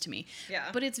more sense to me. Yeah.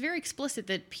 But it's very explicit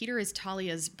that Peter is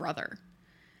Talia's brother.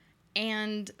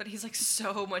 But he's like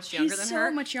so much younger than her. He's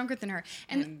so much younger than her.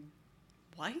 And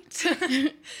white?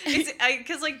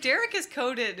 Because like Derek is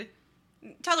coded.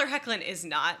 Tyler Hoechlin is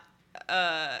not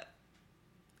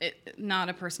not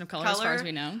a person of color as far as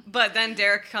we know. But then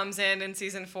Derek comes in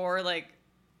season 4, like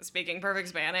speaking perfect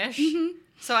Spanish.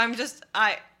 So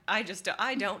I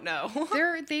don't know.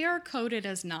 They are coded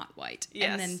as not white.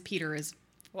 Yes. And then Peter is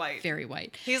white. Very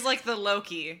white. He's like the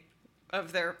Loki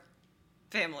of their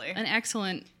family. An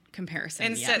excellent comparison.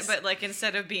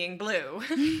 Instead of being blue,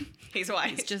 he's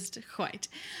white. He's just white.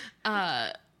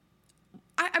 I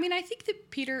think that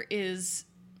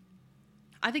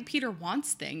I think Peter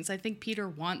wants things. I think Peter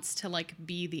wants to like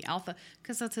be the alpha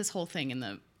because that's his whole thing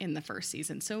in the first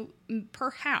season. So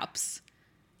perhaps,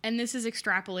 and this is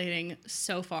extrapolating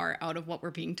so far out of what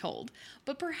we're being told,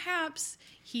 but perhaps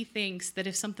he thinks that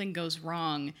if something goes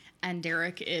wrong and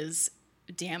Derek is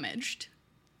damaged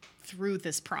through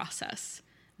this process,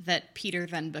 that Peter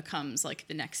then becomes like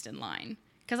the next in line.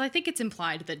 Because I think it's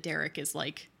implied that Derek is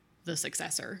like the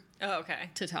successor. Oh,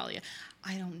 okay. To Talia.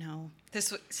 I don't know.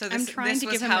 This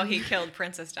was how he killed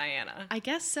Princess Diana. I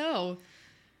guess so.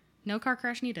 No car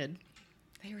crash needed.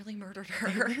 They really murdered her.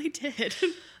 They really did.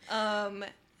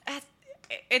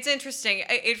 It's interesting.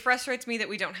 It frustrates me that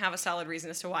we don't have a solid reason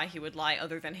as to why he would lie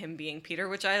other than him being Peter,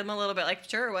 which I am a little bit like,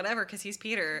 sure, whatever, because he's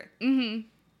Peter. Mm-hmm.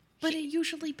 But it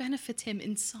usually benefits him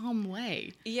in some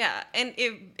way. Yeah, and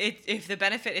if the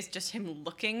benefit is just him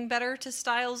looking better to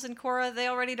Styles and Cora, they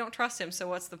already don't trust him, so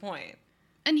what's the point?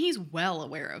 And he's well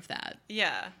aware of that.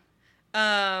 Yeah.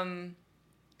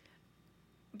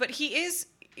 But he is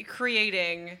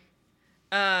creating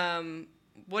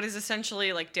what is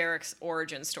essentially like Derek's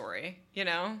origin story, you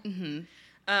know? Mm-hmm.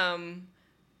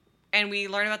 And we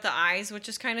learn about the eyes, which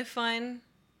is kind of fun.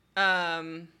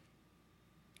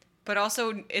 But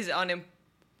also is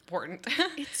unimportant.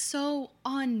 It's so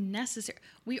unnecessary.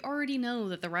 We already know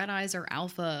that the red eyes are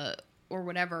alpha or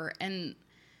whatever, and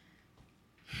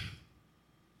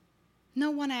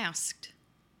No one asked.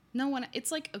 No one.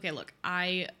 It's like, okay, look,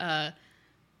 I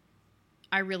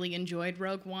really enjoyed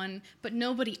Rogue One, but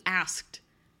nobody asked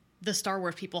the Star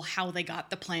Wars people how they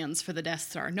got the plans for the Death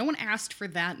Star. No one asked for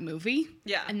that movie.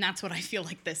 Yeah. And that's what I feel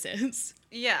like this is.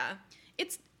 Yeah.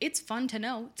 It's fun to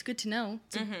know. It's good to know.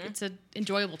 It's an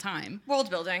enjoyable time. World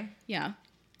building. Yeah.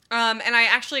 And I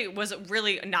actually was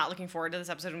really not looking forward to this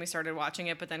episode when we started watching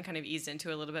it, but then kind of eased into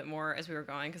it a little bit more as we were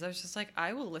going, because I was just like,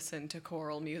 I will listen to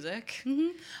choral music.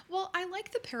 Mm-hmm. Well, I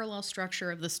like the parallel structure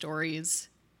of the stories,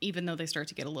 even though they start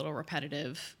to get a little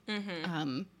repetitive.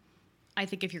 Mm-hmm. I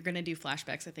think if you're going to do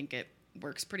flashbacks, I think it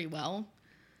works pretty well.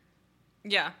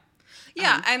 Yeah.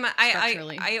 Yeah,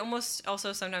 structurally. I almost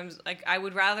also sometimes, like, I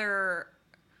would rather,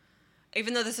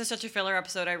 even though this is such a filler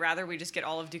episode, I'd rather we just get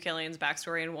all of Deucalion's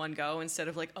backstory in one go instead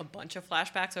of, like, a bunch of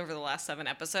flashbacks over the last 7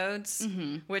 episodes,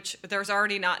 which there's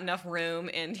already not enough room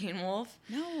in Teen Wolf.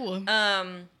 No.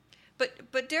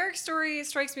 But Derek's story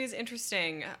strikes me as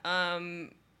interesting,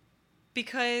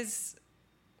 because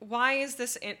why is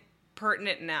this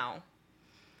pertinent now?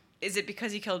 Is it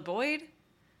because he killed Boyd?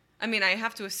 I mean, I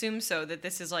have to assume so, that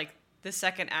this is, like, the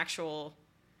second actual,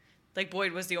 like,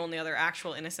 Boyd was the only other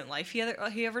actual innocent life he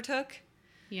ever took.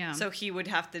 Yeah. So he would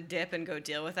have to dip and go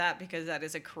deal with that, because that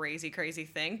is a crazy, crazy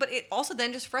thing. But it also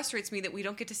then just frustrates me that we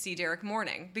don't get to see Derek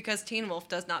mourning, because Teen Wolf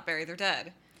does not bury their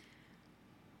dead.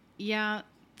 Yeah.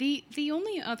 The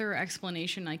only other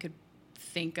explanation I could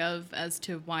think of as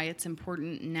to why it's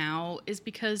important now is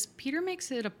because Peter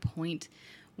makes it a point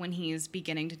when he's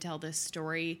beginning to tell this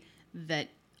story that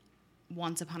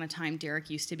once upon a time Derek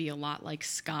used to be a lot like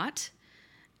Scott.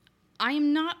 I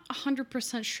am not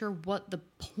 100% sure what the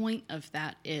point of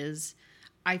that is.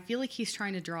 I feel like he's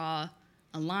trying to draw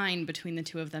a line between the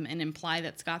two of them and imply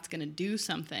that Scott's going to do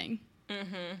something.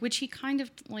 Mm-hmm. Which he kind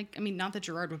of, like, I mean, not that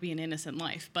Gerard would be an innocent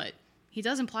life, but he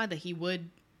does imply that he would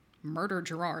murder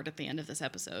Gerard at the end of this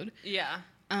episode. Yeah.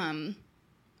 And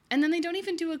then they don't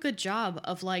even do a good job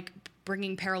of, like,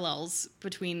 bringing parallels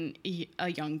between a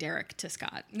young Derek to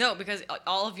Scott. No, because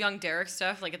all of young Derek's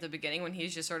stuff, like at the beginning when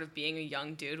he's just sort of being a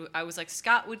young dude, I was like,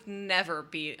 Scott would never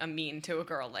be a mean to a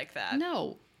girl like that.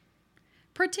 No.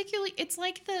 Particularly, it's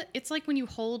like when you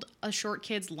hold a short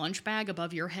kid's lunch bag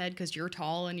above your head because you're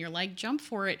tall and you're like, jump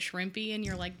for it, Shrimpy, and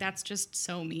you're like, that's just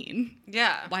so mean.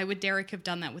 Yeah. Why would Derek have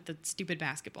done that with the stupid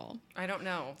basketball? I don't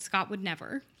know. Scott would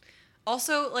never.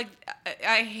 Also, like,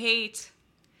 I hate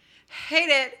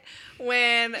it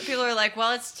when people are like,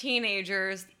 well, it's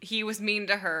teenagers, he was mean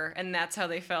to her, and that's how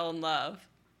they fell in love.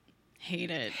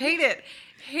 Hate it. Hate it.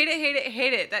 Hate it, hate it,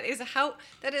 hate it. That is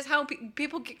how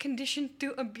people get conditioned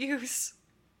through abuse.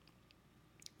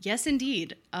 Yes,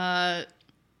 indeed. That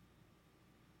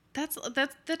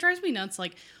drives me nuts.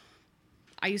 Like,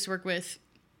 I used to work with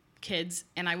kids,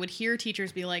 and I would hear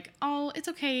teachers be like, "Oh, it's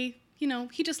okay. You know,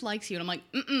 he just likes you." And I'm like,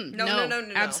 no,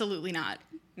 absolutely not.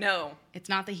 No. It's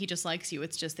not that he just likes you.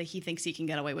 It's just that he thinks he can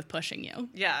get away with pushing you.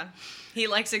 Yeah. He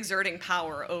likes exerting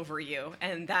power over you,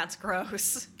 and that's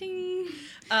gross. Ding.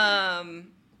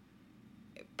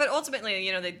 But ultimately,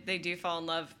 you know, they do fall in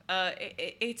love.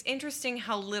 It's interesting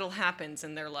how little happens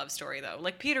in their love story, though.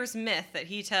 Like, Peter's myth that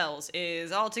he tells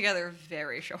is altogether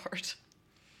very short.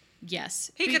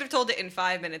 Yes. He could have told it in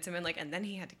 5 minutes and been like, and then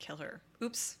he had to kill her.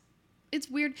 Oops. It's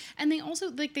weird. And they also,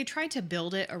 like, they tried to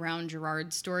build it around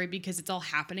Gerard's story because it's all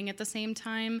happening at the same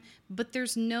time. But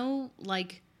there's no,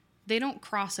 like, they don't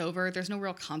cross over. There's no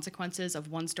real consequences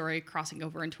of one story crossing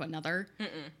over into another.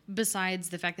 Besides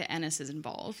the fact that Ennis is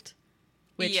involved.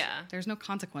 Which, there's no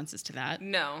consequences to that.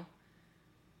 No.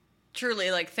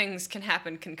 Truly, like, things can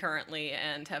happen concurrently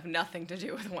and have nothing to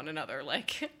do with one another.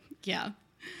 Like, yeah.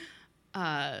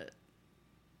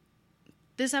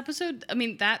 This episode, I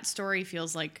mean, that story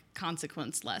feels like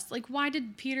consequence-less. Like, why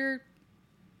did Peter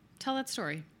tell that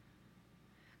story?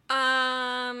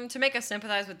 To make us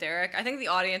sympathize with Derek. I think the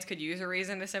audience could use a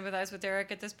reason to sympathize with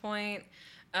Derek at this point.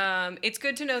 It's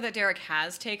good to know that Derek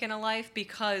has taken a life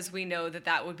because we know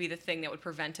that would be the thing that would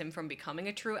prevent him from becoming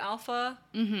a true alpha.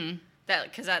 Mm-hmm.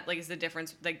 Because that, like, is the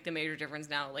difference, like, the major difference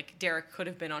now. Like, Derek could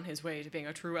have been on his way to being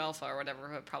a true alpha or whatever,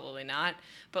 but probably not.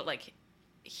 But, like,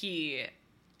 he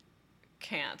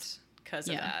can't because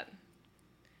of that.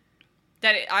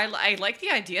 I like the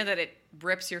idea that it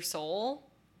rips your soul,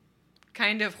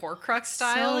 kind of Horcrux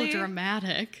style. So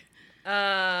dramatic.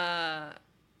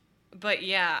 But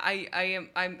yeah,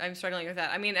 I'm struggling with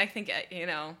that. I mean, I think, you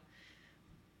know,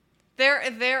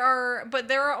 there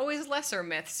are always lesser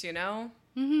myths, you know?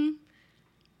 Mm-hmm.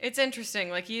 It's interesting.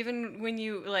 Like, even when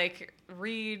you, like,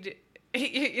 read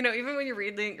you know, even when you're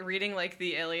reading like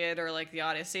the Iliad or like the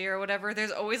Odyssey or whatever,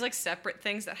 there's always like separate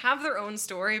things that have their own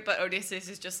story, but Odysseus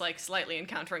is just like slightly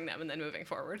encountering them and then moving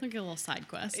forward. Like a little side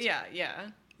quest. Yeah, yeah.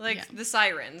 Like Yeah. the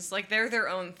sirens, like they're their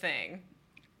own thing.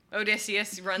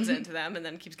 Odysseus runs into them and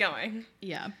then keeps going.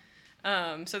 Yeah.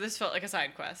 So this felt like a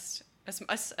side quest,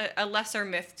 a lesser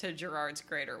myth to Gerard's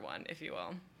greater one, if you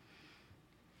will.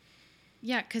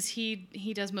 Yeah, because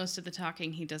he does most of the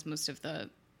talking. He does most of the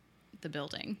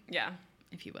building, Yeah.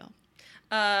 if you will.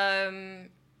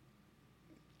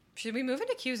 Should we move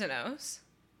into Q's and O's?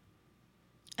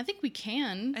 I think we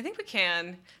can. I think we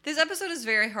can. This episode is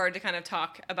very hard to kind of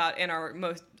talk about in our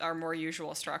more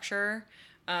usual structure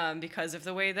because of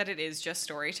the way that it is just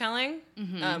storytelling.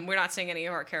 Mm-hmm. We're not seeing any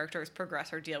of our characters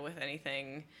progress or deal with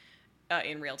anything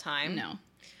in real time. No.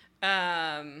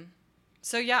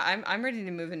 So yeah, I'm ready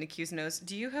to move into Q's and O's.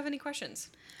 Do you have any questions?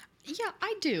 Yeah,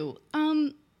 I do.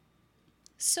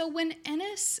 So when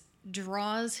Ennis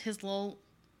draws his little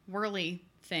whirly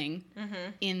thing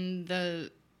in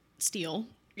the steel,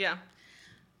 Yeah.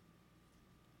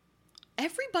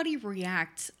 everybody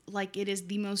reacts like it is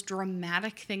the most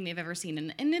dramatic thing they've ever seen.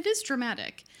 And it is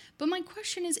dramatic. But my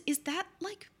question is that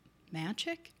like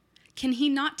magic? Can he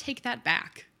not take that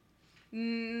back?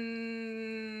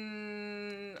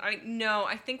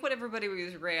 I think what everybody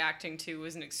was reacting to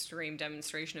was an extreme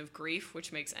demonstration of grief,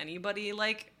 which makes anybody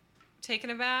like taken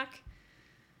aback.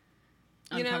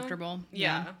 You know? Uncomfortable.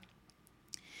 Yeah.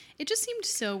 It just seemed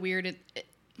so weird.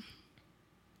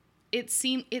 It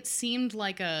seemed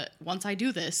like a once I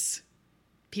do this,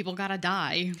 people gotta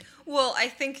die. Well, I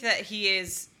think that he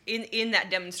is in that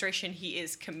demonstration. He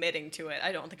is committing to it.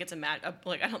 I don't think it's I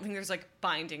don't think there's like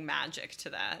binding magic to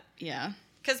that. Yeah.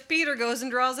 Because Peter goes and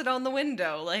draws it on the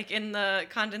window, like in the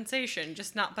condensation,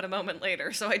 just not but a moment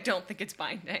later. So I don't think it's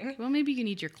binding. Well, maybe you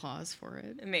need your claws for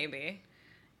it. Maybe.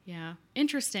 Yeah.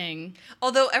 Interesting.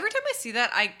 Although every time I see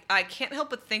that, I can't help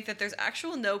but think that there's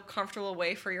no comfortable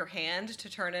way for your hand to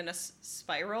turn in a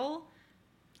spiral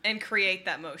and create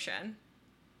that motion.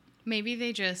 Maybe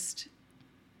they just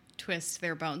twist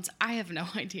their bones. I have no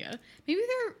idea. Maybe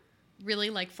they're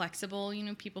really like flexible, you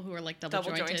know, people who are like double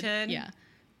jointed. Yeah.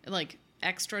 Like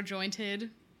extra jointed.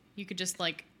 You could just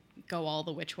like go all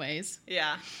the which ways.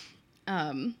 Yeah.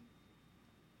 Um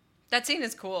That scene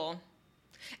is cool.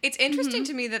 It's interesting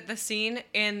to me that the scene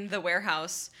in the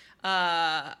warehouse,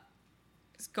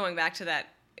 going back to that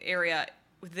area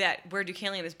where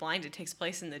Deucalion is blinded, takes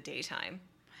place in the daytime.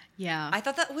 Yeah. I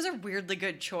thought that was a weirdly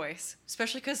good choice,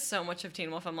 especially because so much of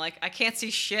Teen Wolf, I'm like, I can't see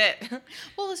shit.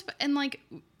 Well, and like,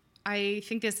 I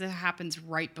think this happens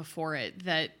right before it,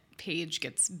 that Paige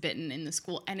gets bitten in the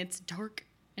school, and it's dark,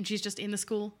 and she's just in the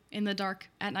school in the dark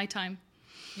at nighttime.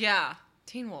 Yeah,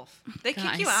 Teen Wolf. They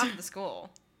kick you Guys. out of the school.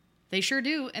 They sure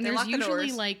do, and They there's lock the usually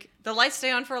doors. like, The lights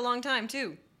stay on for a long time,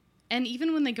 too. and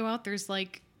even when they go out, there's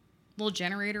like little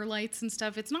generator lights and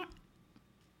stuff. It's not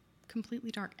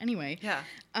completely dark. Anyway. Yeah.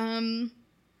 I'm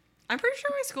pretty sure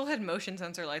my school had motion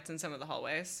sensor lights in some of the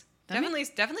hallways. That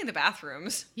Definitely the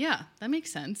bathrooms. Yeah, that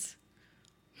makes sense.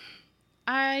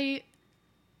 My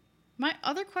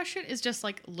other question is just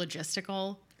like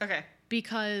logistical, Okay.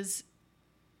 because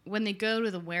when they go to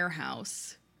the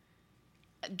warehouse,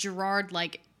 Gerard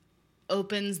like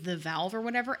opens the valve or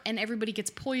whatever, and everybody gets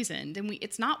poisoned, and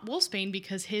it's not Wolfsbane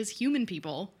because his human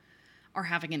people are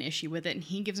having an issue with it, and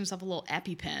he gives himself a little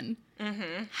EpiPen.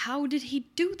 Mm-hmm. How did he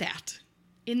do that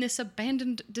in this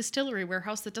abandoned distillery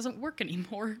warehouse that doesn't work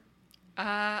anymore?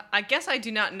 I guess I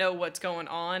do not know what's going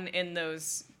on in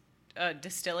those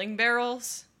distilling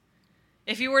barrels.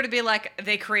 If you were to be like,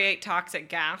 they create toxic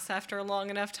gas after a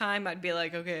long enough time, I'd be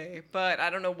like, okay. But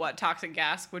I don't know what toxic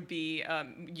gas would be,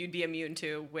 you'd be immune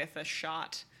to with a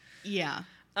shot. Yeah.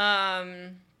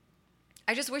 I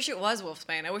just wish it was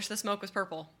Wolfsbane. I wish the smoke was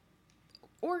purple.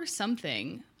 Or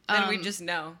something. Then we'd just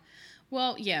know.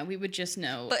 Well, yeah, we would just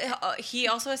know. But he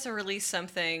also has to release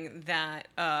something that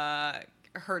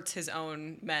hurts his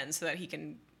own men so that he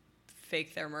can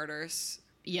fake their murders.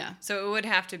 Yeah. So it would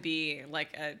have to be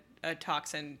like a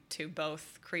toxin to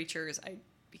both creatures,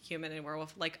 human and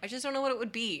werewolf. Like, I just don't know what it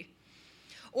would be.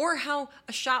 Or how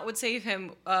a shot would save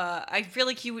him. I feel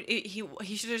like he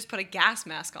should have just put a gas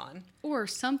mask on. Or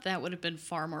something that would have been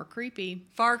far more creepy.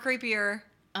 Far creepier.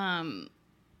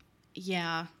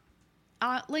 Yeah.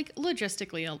 Like,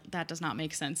 logistically, that does not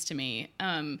make sense to me.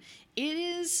 It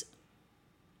is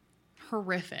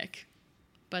horrific.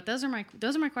 But those are my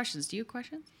questions. Do you have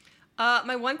questions?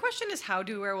 My one question is, how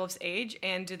do werewolves age,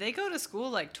 and do they go to school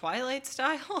like Twilight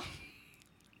style?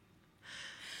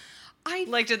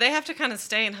 Like, do they have to kind of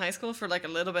stay in high school for like a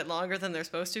little bit longer than they're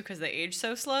supposed to because they age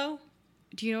so slow?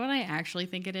 Do you know what I actually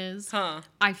think it is? Huh.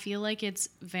 I feel like it's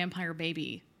vampire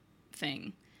baby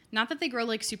thing. Not that they grow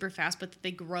like super fast, but that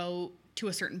they grow to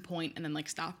a certain point and then like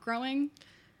stop growing.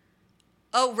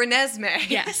 Oh, Renesmee.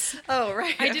 Yes. Oh,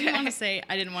 right. I didn't okay. want to say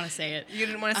it. You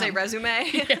didn't want to say resume?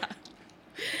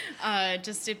 Yeah.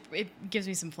 Just it gives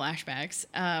me some flashbacks.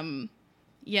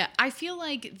 Yeah, I feel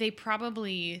like they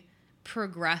probably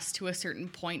progress to a certain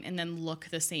point and then look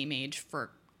the same age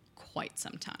for quite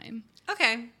some time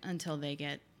Okay. until they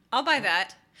get. I'll buy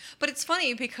that. But it's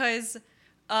funny because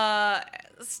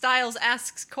Styles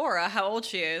asks Cora how old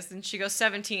she is, and she goes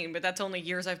 17, but that's only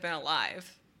years I've been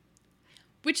alive.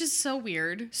 Which is so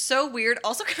weird. So weird.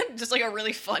 Also kind of just like a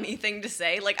really funny thing to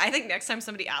say. Like, I think next time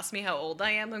somebody asks me how old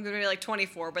I am, I'm going to be like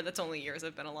 24, but that's only years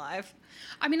I've been alive.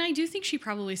 I mean, I do think she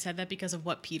probably said that because of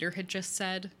what Peter had just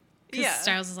said. Because Yeah.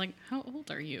 Styles is like, how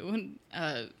old are you?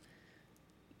 And,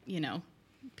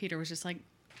 Peter was just like,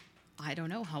 I don't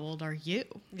know. How old are you?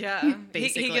 Yeah.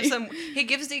 Basically. He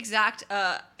gives the exact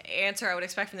answer I would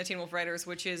expect from the Teen Wolf writers,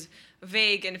 which is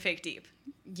vague and fake deep.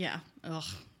 Yeah. Ugh.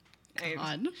 I-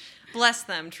 God. Bless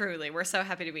them, truly. We're so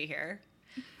happy to be here.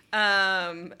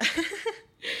 I'm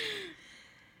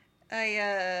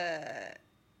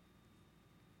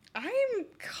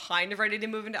kind of ready to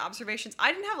move into observations.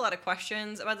 I didn't have a lot of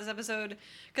questions about this episode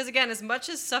because, again, as much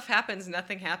as stuff happens,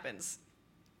 nothing happens.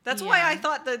 That's why Yeah. I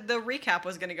thought the recap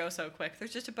was going to go so quick.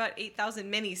 There's just about 8,000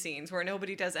 mini scenes where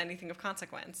nobody does anything of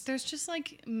consequence. There's just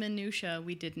like minutia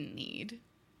we didn't need.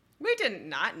 We didn't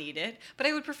not need it, but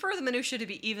I would prefer the minutia to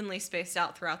be evenly spaced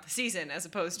out throughout the season as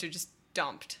opposed to just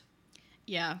dumped.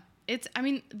 Yeah.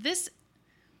 This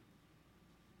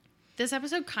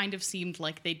episode kind of seemed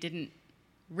like they didn't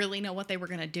really know what they were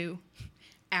going to do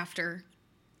after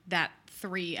that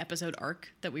 3-episode arc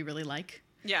that we really like.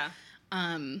 Yeah.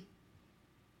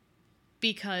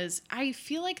 Because I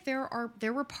feel like there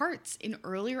were parts in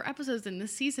earlier episodes in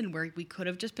this season where we could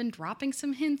have just been dropping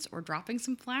some hints or dropping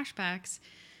some flashbacks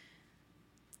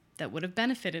that would have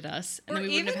benefited us, and Or then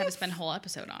we wouldn't have even had to if- spend a whole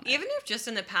episode on it. Even if just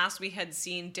in the past we had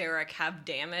seen Derek have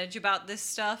damage about this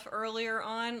stuff earlier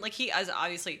on, like he is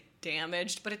obviously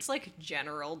damaged, but it's like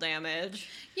general damage.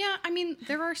 Yeah, I mean,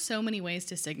 there are so many ways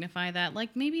to signify that.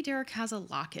 Like, maybe Derek has a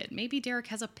locket. Maybe Derek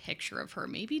has a picture of her.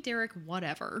 Maybe Derek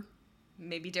whatever.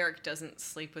 Maybe Derek doesn't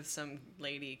sleep with some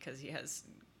lady because he has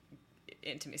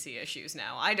intimacy issues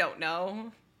now. I don't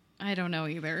know. I don't know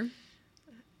either.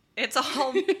 It's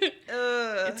all...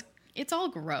 ugh. It's all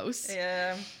gross.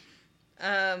 Yeah.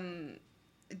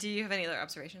 Do you have any other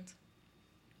observations?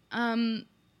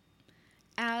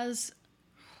 As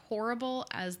horrible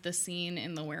as the scene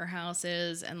in the warehouse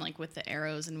is, and like with the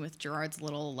arrows and with Gerard's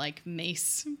little like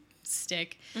mace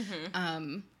stick,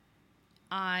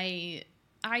 I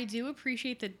do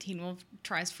appreciate that Teen Wolf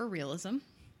tries for realism.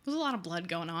 There's a lot of blood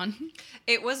going on.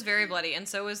 It was very bloody, and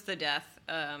so was the death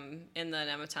in the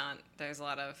Nemeton. There's a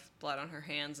lot of blood on her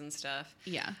hands and stuff.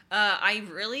 Yeah. I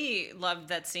really loved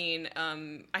that scene.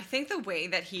 I think the way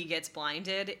that he gets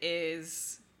blinded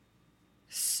is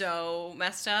so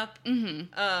messed up.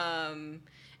 Mm-hmm.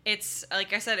 It's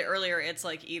like I said earlier. It's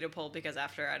like Oedipal because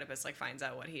after Oedipus like finds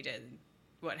out what he did,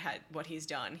 what he's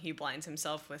done, he blinds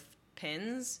himself with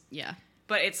pins. Yeah.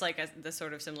 But it's like the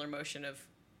sort of similar motion of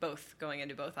both going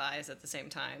into both eyes at the same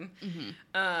time.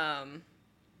 Mm-hmm.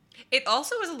 It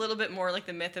also is a little bit more like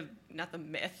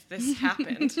this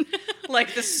happened,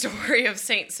 like the story of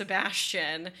Saint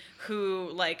Sebastian, who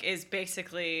like is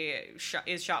basically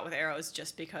is shot with arrows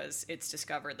just because it's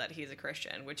discovered that he's a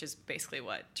Christian, which is basically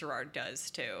what Gerard does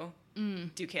to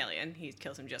Deucalion. He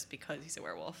kills him just because he's a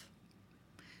werewolf.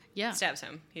 Yeah. Stabs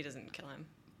him. He doesn't kill him.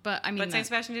 But I mean, But Saint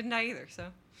Sebastian didn't die either, so.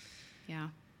 yeah.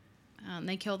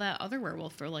 They kill that other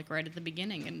werewolf for like right at the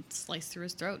beginning and slice through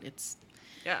his throat. It's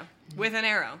Yeah, with an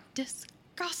arrow.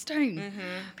 disgusting.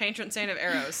 Patron saint of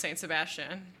arrows, Saint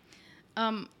Sebastian.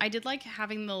 I did like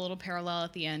having the little parallel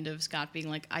at the end of Scott being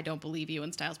like, I don't believe you,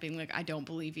 and Styles being like, I don't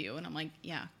believe you. And I'm like,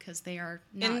 yeah, because they are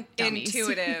not dummies.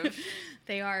 Intuitive.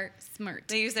 They are smart.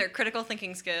 They use their critical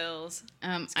thinking skills.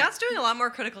 Scott's Scott's doing a lot more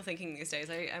critical thinking these days.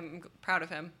 I'm proud of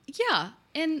him. Yeah,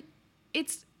 and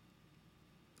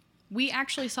we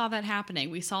actually saw that happening.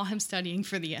 We saw him studying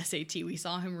for the SAT. We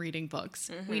saw him reading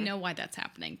books. We know why that's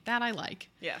happening. That I like.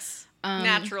 Yes.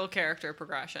 Natural character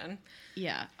progression.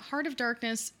 Yeah. Heart of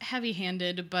Darkness,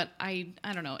 heavy-handed, but I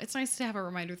don't know. It's nice to have a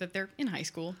reminder that they're in high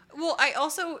school. Well,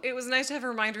 it was nice to have a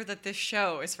reminder that this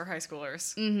show is for high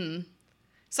schoolers. Mm-hmm.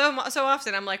 So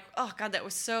often I'm like, oh God, that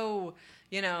was so,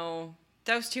 that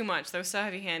was too much. That was so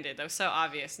heavy-handed. That was so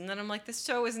obvious. And then I'm like, this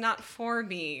show is not for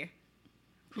me,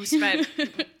 who spent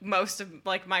most of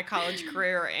like my college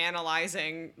career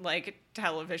analyzing like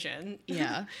television.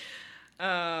 Yeah.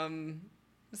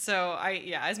 So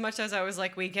as much as I was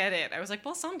like, we get it, I was like,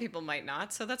 well, some people might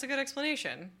not, so that's a good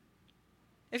explanation.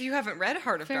 If you haven't read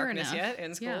Heart of Fair Darkness enough. yet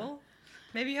in school, Yeah.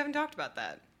 maybe you haven't talked about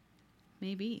that.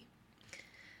 Maybe.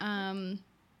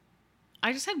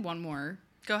 I just had one more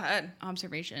Go ahead.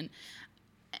 observation.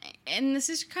 And this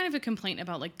is kind of a complaint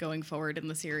about like going forward in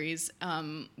the series,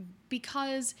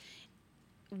 because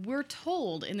we're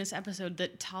told in this episode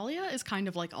that Talia is kind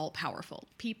of like all powerful.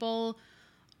 People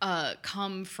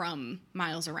come from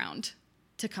miles around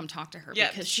to come talk to her Yeah,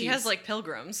 because she has like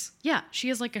pilgrims. Yeah, she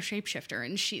is like a shapeshifter,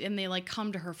 and they like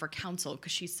come to her for counsel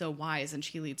because she's so wise and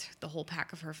she leads the whole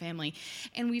pack of her family.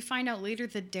 And we find out later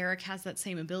that Derek has that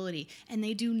same ability, and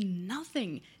they do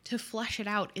nothing to flesh it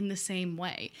out in the same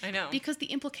way. I know. Because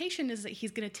the implication is that he's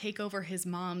going to take over his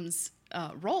mom's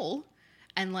role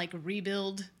and like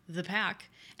rebuild the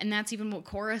pack. And that's even what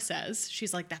Cora says.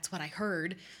 She's like, that's what I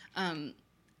heard.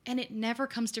 And it never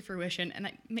comes to fruition,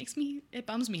 and it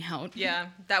bums me out. Yeah,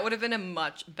 that would have been a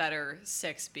much better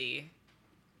 6B.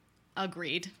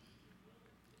 Agreed.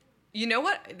 You know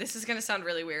what? This is going to sound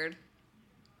really weird.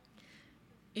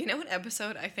 You know what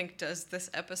episode I think does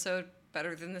this episode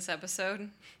better than this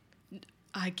episode?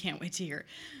 I can't wait to hear.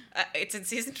 It's in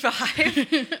season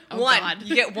 5. Oh, one. God.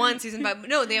 You get one season 5.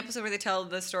 No, the episode where they tell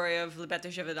the story of Le Bête de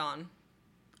Gévaudan.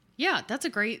 Yeah, that's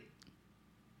a great...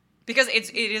 Because it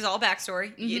is all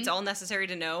backstory. Mm-hmm. It's all necessary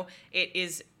to know. It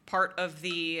is part of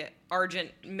the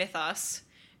Argent mythos.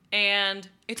 And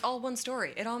it's all one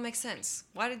story. It all makes sense.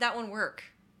 Why did that one work?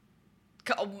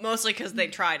 Mostly because they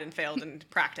tried and failed and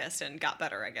practiced and got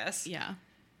better, I guess. Yeah.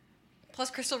 Plus,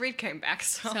 Crystal Reed came back,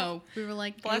 So we were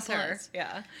like, bless A+. her.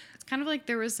 Yeah. It's kind of like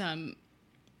there was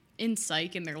in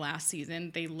Psych in their last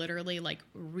season, they literally like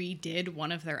redid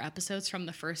one of their episodes from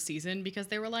the first season because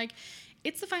they were like,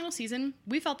 it's the final season.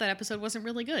 We felt that episode wasn't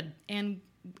really good, and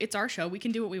it's our show. We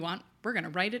can do what we want. We're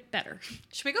gonna write it better.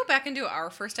 Should we go back and do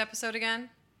our first episode again?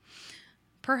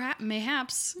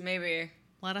 Mayhaps. Maybe.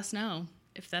 Let us know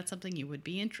if that's something you would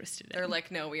be interested in. They're like,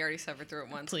 no, we already suffered through it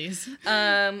once. Please.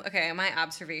 Okay, my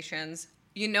observations.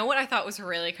 You know what I thought was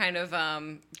really kind of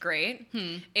great?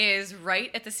 Is right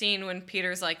at the scene when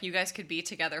Peter's like, you guys could be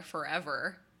together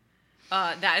forever.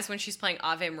 That is when she's playing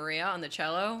Ave Maria on the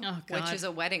cello, which is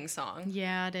a wedding song.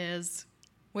 Yeah, it is.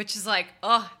 Which is like,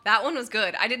 oh, that one was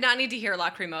good. I did not need to hear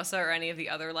Lacrimosa or any of the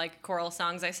other like choral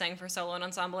songs I sang for solo and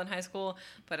ensemble in high school,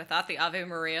 but I thought the Ave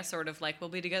Maria sort of like, we'll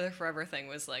be together forever thing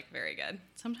was like very good.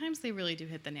 Sometimes they really do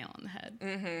hit the nail on the head.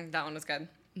 Mm-hmm. That one was good.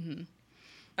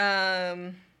 Mm-hmm.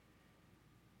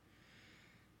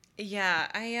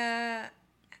 Yeah,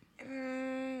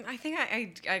 I think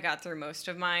I got through most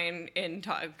of mine in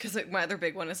talk because like, my other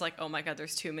big one is like, oh my god,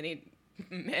 there's too many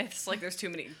myths. Like there's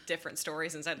too many different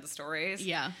stories inside of the stories.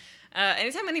 Yeah.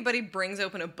 Anytime anybody brings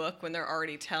open a book when they're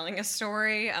already telling a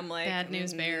story, I'm like, bad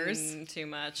news bears. Too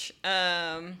much.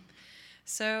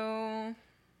 So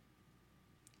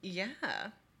yeah.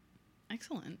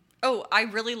 Excellent. Oh, I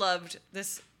really loved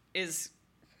this. Is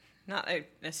not an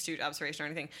astute observation or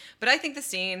anything, but I think the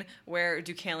scene where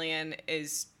Deucalion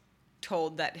is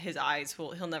told that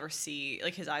he'll never see,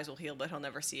 like his eyes will heal, but he'll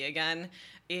never see again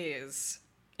and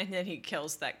then he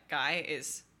kills that guy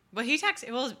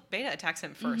Beta attacks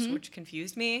him first, which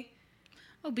confused me.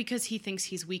 Oh, because he thinks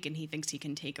he's weak and he thinks he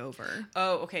can take over.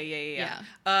 Oh, okay, yeah.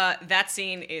 That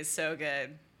scene is so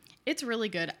good. It's really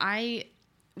good. And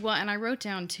I wrote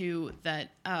down too that,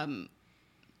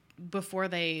 before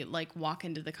they like walk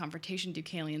into the confrontation,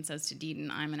 Deucalion says to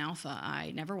Deedon, I'm an alpha.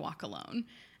 I never walk alone.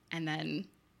 And then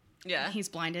he's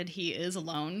blinded. He is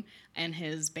alone. And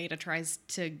his beta tries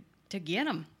to get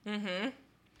him. Mm-hmm.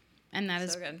 And that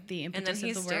is good. The impetus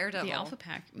of the alpha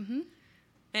pack. Mm-hmm.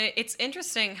 And it's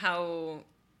interesting how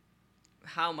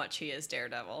much he is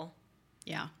Daredevil.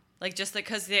 Yeah. Like just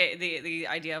because the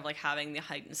idea of like having the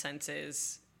heightened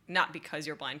senses, not because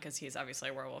you're blind, because he's obviously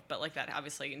a werewolf, but like that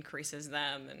obviously increases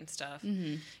them and stuff.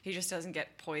 Mm-hmm. He just doesn't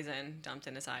get poison dumped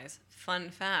in his eyes. Fun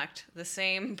fact, the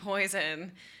same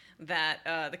poison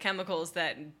that the chemicals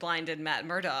that blinded Matt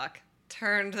Murdock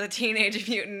turned the Teenage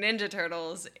Mutant Ninja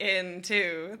Turtles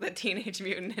into the Teenage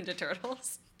Mutant Ninja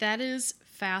Turtles. That is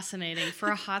fascinating. For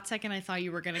a hot second, I thought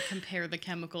you were going to compare the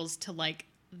chemicals to like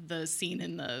the scene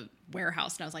in the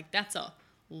warehouse, and I was like, that's a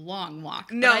long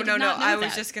walk. No. I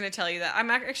was just going to tell you that I'm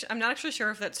not actually sure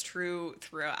if that's true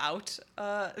throughout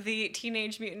the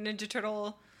Teenage Mutant Ninja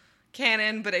Turtle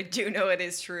canon, but I do know it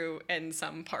is true in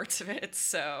some parts of it.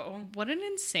 So what an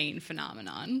insane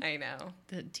phenomenon! I know,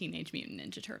 the Teenage Mutant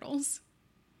Ninja Turtles.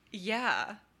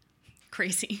 Yeah,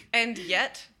 crazy, and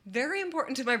yet very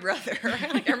important to my brother.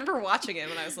 I remember watching it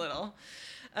when I was little.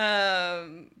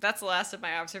 That's the last of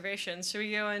my observations. Should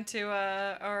we go into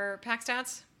our pack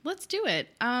stats? Let's do it.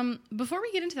 Before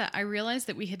we get into that, I realized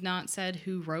that we had not said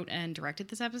who wrote and directed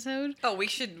this episode. Oh, we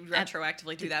should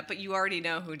retroactively do that, but you already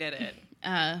know who did it.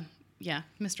 Yeah,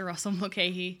 Mr. Russell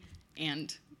Mulcahy,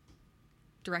 and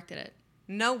directed it.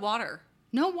 No water.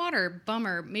 No water.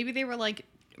 Bummer. Maybe they were like,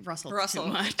 Russell, too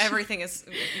much. Everything is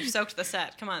soaked the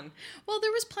set. Come on. Well,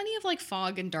 there was plenty of like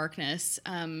fog and darkness,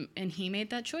 and he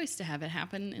made that choice to have it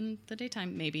happen in the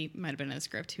daytime. Maybe might have been in the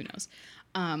script. Who knows?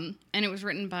 And it was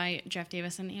written by Jeff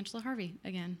Davis and Angela Harvey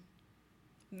again.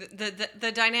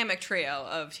 The dynamic trio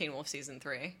of Teen Wolf season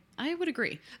 3. I would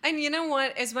agree. And you know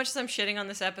what? As much as I'm shitting on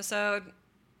this episode,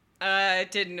 it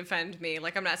didn't offend me.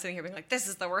 Like, I'm not sitting here being like, this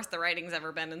is the worst the writing's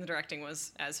ever been, and the directing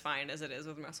was as fine as it is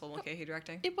with Russell Mulcahy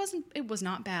directing. It was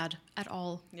not bad at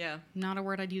all. Yeah. Not a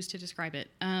word I'd use to describe it.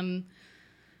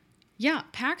 Yeah,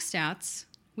 pack stats.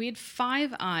 We had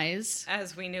 5 eyes.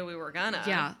 As we knew we were gonna.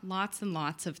 Yeah, lots and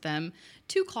lots of them.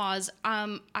 2 claws.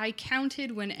 I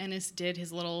counted when Ennis did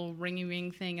his little ringy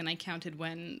ring thing, and I counted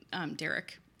when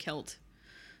Derek killed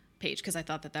Paige, because I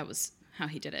thought that was how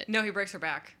he did it. No, he breaks her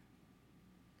back.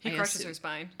 He crushes her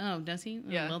spine. Oh, does he?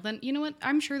 Yeah. Well, then, you know what?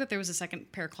 I'm sure that there was a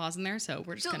second pair of claws in there, so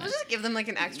we're just going to... We'll just give them, like,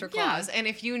 an extra claws. Yeah. And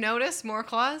if you notice more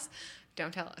claws,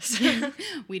 don't tell us.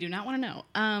 We do not want to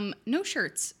know. No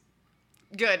shirts.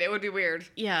 Good. It would be weird.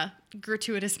 Yeah.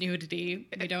 Gratuitous nudity.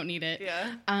 We don't need it.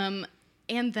 Yeah.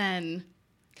 And then...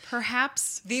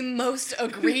 perhaps the most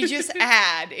egregious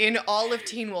ad in all of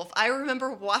Teen Wolf. I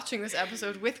remember watching this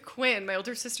episode with Quinn, my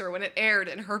older sister, when it aired,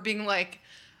 and her being like,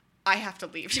 I have to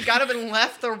leave. She got up and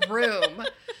left the room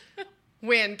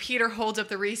when Peter holds up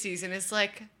the Reese's and is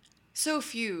like, so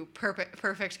few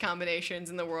perfect combinations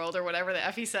in the world, or whatever the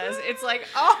F he says. It's like,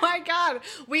 oh my God,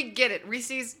 we get it.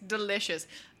 Reese's, delicious.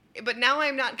 But now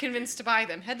I'm not convinced to buy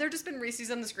them. Had there just been Reese's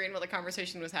on the screen while the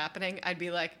conversation was happening, I'd be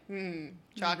like,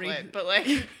 chocolate. But,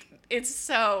 like, it's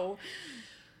so...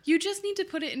 You just need to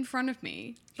put it in front of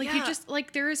me. Like, yeah. You just,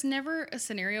 like, there is never a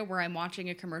scenario where I'm watching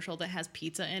a commercial that has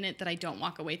pizza in it that I don't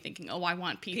walk away thinking, oh, I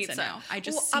want pizza now. I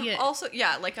just see it. Also,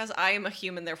 yeah, like, as I am a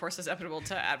human, therefore susceptible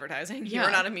to advertising. Yeah.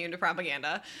 You're not immune to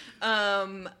propaganda.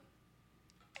 I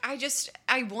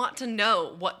want to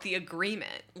know what the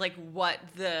agreement, like, what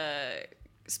the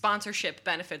sponsorship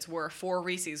benefits were for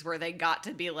Reese's, where they got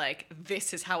to be like,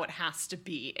 this is how it has to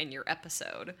be in your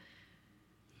episode.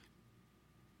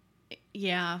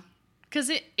 Yeah, because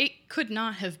it could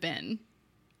not have been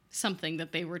something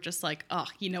that they were just like, oh,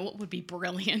 you know what would be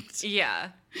brilliant? Yeah.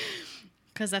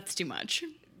 Because that's too much.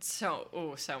 So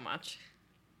much.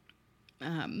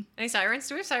 Any sirens?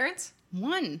 Do we have sirens?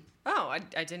 1. Oh, I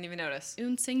didn't even notice.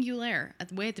 Un singular,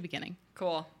 way at the beginning.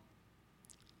 Cool.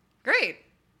 Great.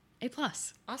 A+.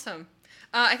 Awesome.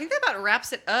 I think that about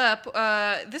wraps it up.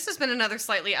 This has been another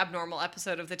slightly abnormal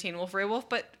episode of the Teen Wolf Rey-Wolf,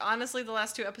 but honestly, the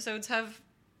last 2 episodes have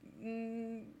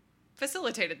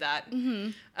facilitated that,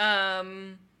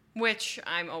 which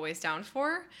I'm always down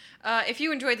for. If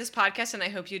you enjoyed this podcast, and I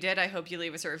hope you did, I hope you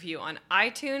leave us a review on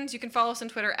iTunes. You can follow us on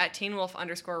Twitter at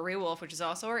TeenWolf_Rey-Wolf, which is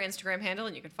also our Instagram handle,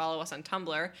 and you can follow us on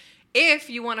Tumblr. If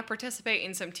you want to participate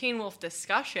in some Teen Wolf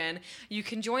discussion, you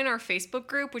can join our Facebook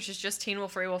group, which is just Teen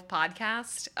Wolf Rey-Wolf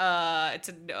Podcast. It's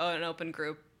an open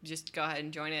group. Just go ahead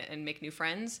and join it and make new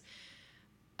friends.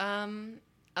 Other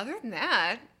than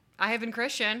that, I have been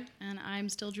Christian. And I'm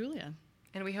still Julia.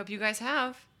 And we hope you guys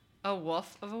have a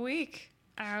wolf of a week.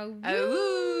 Ow.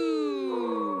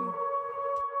 Ow.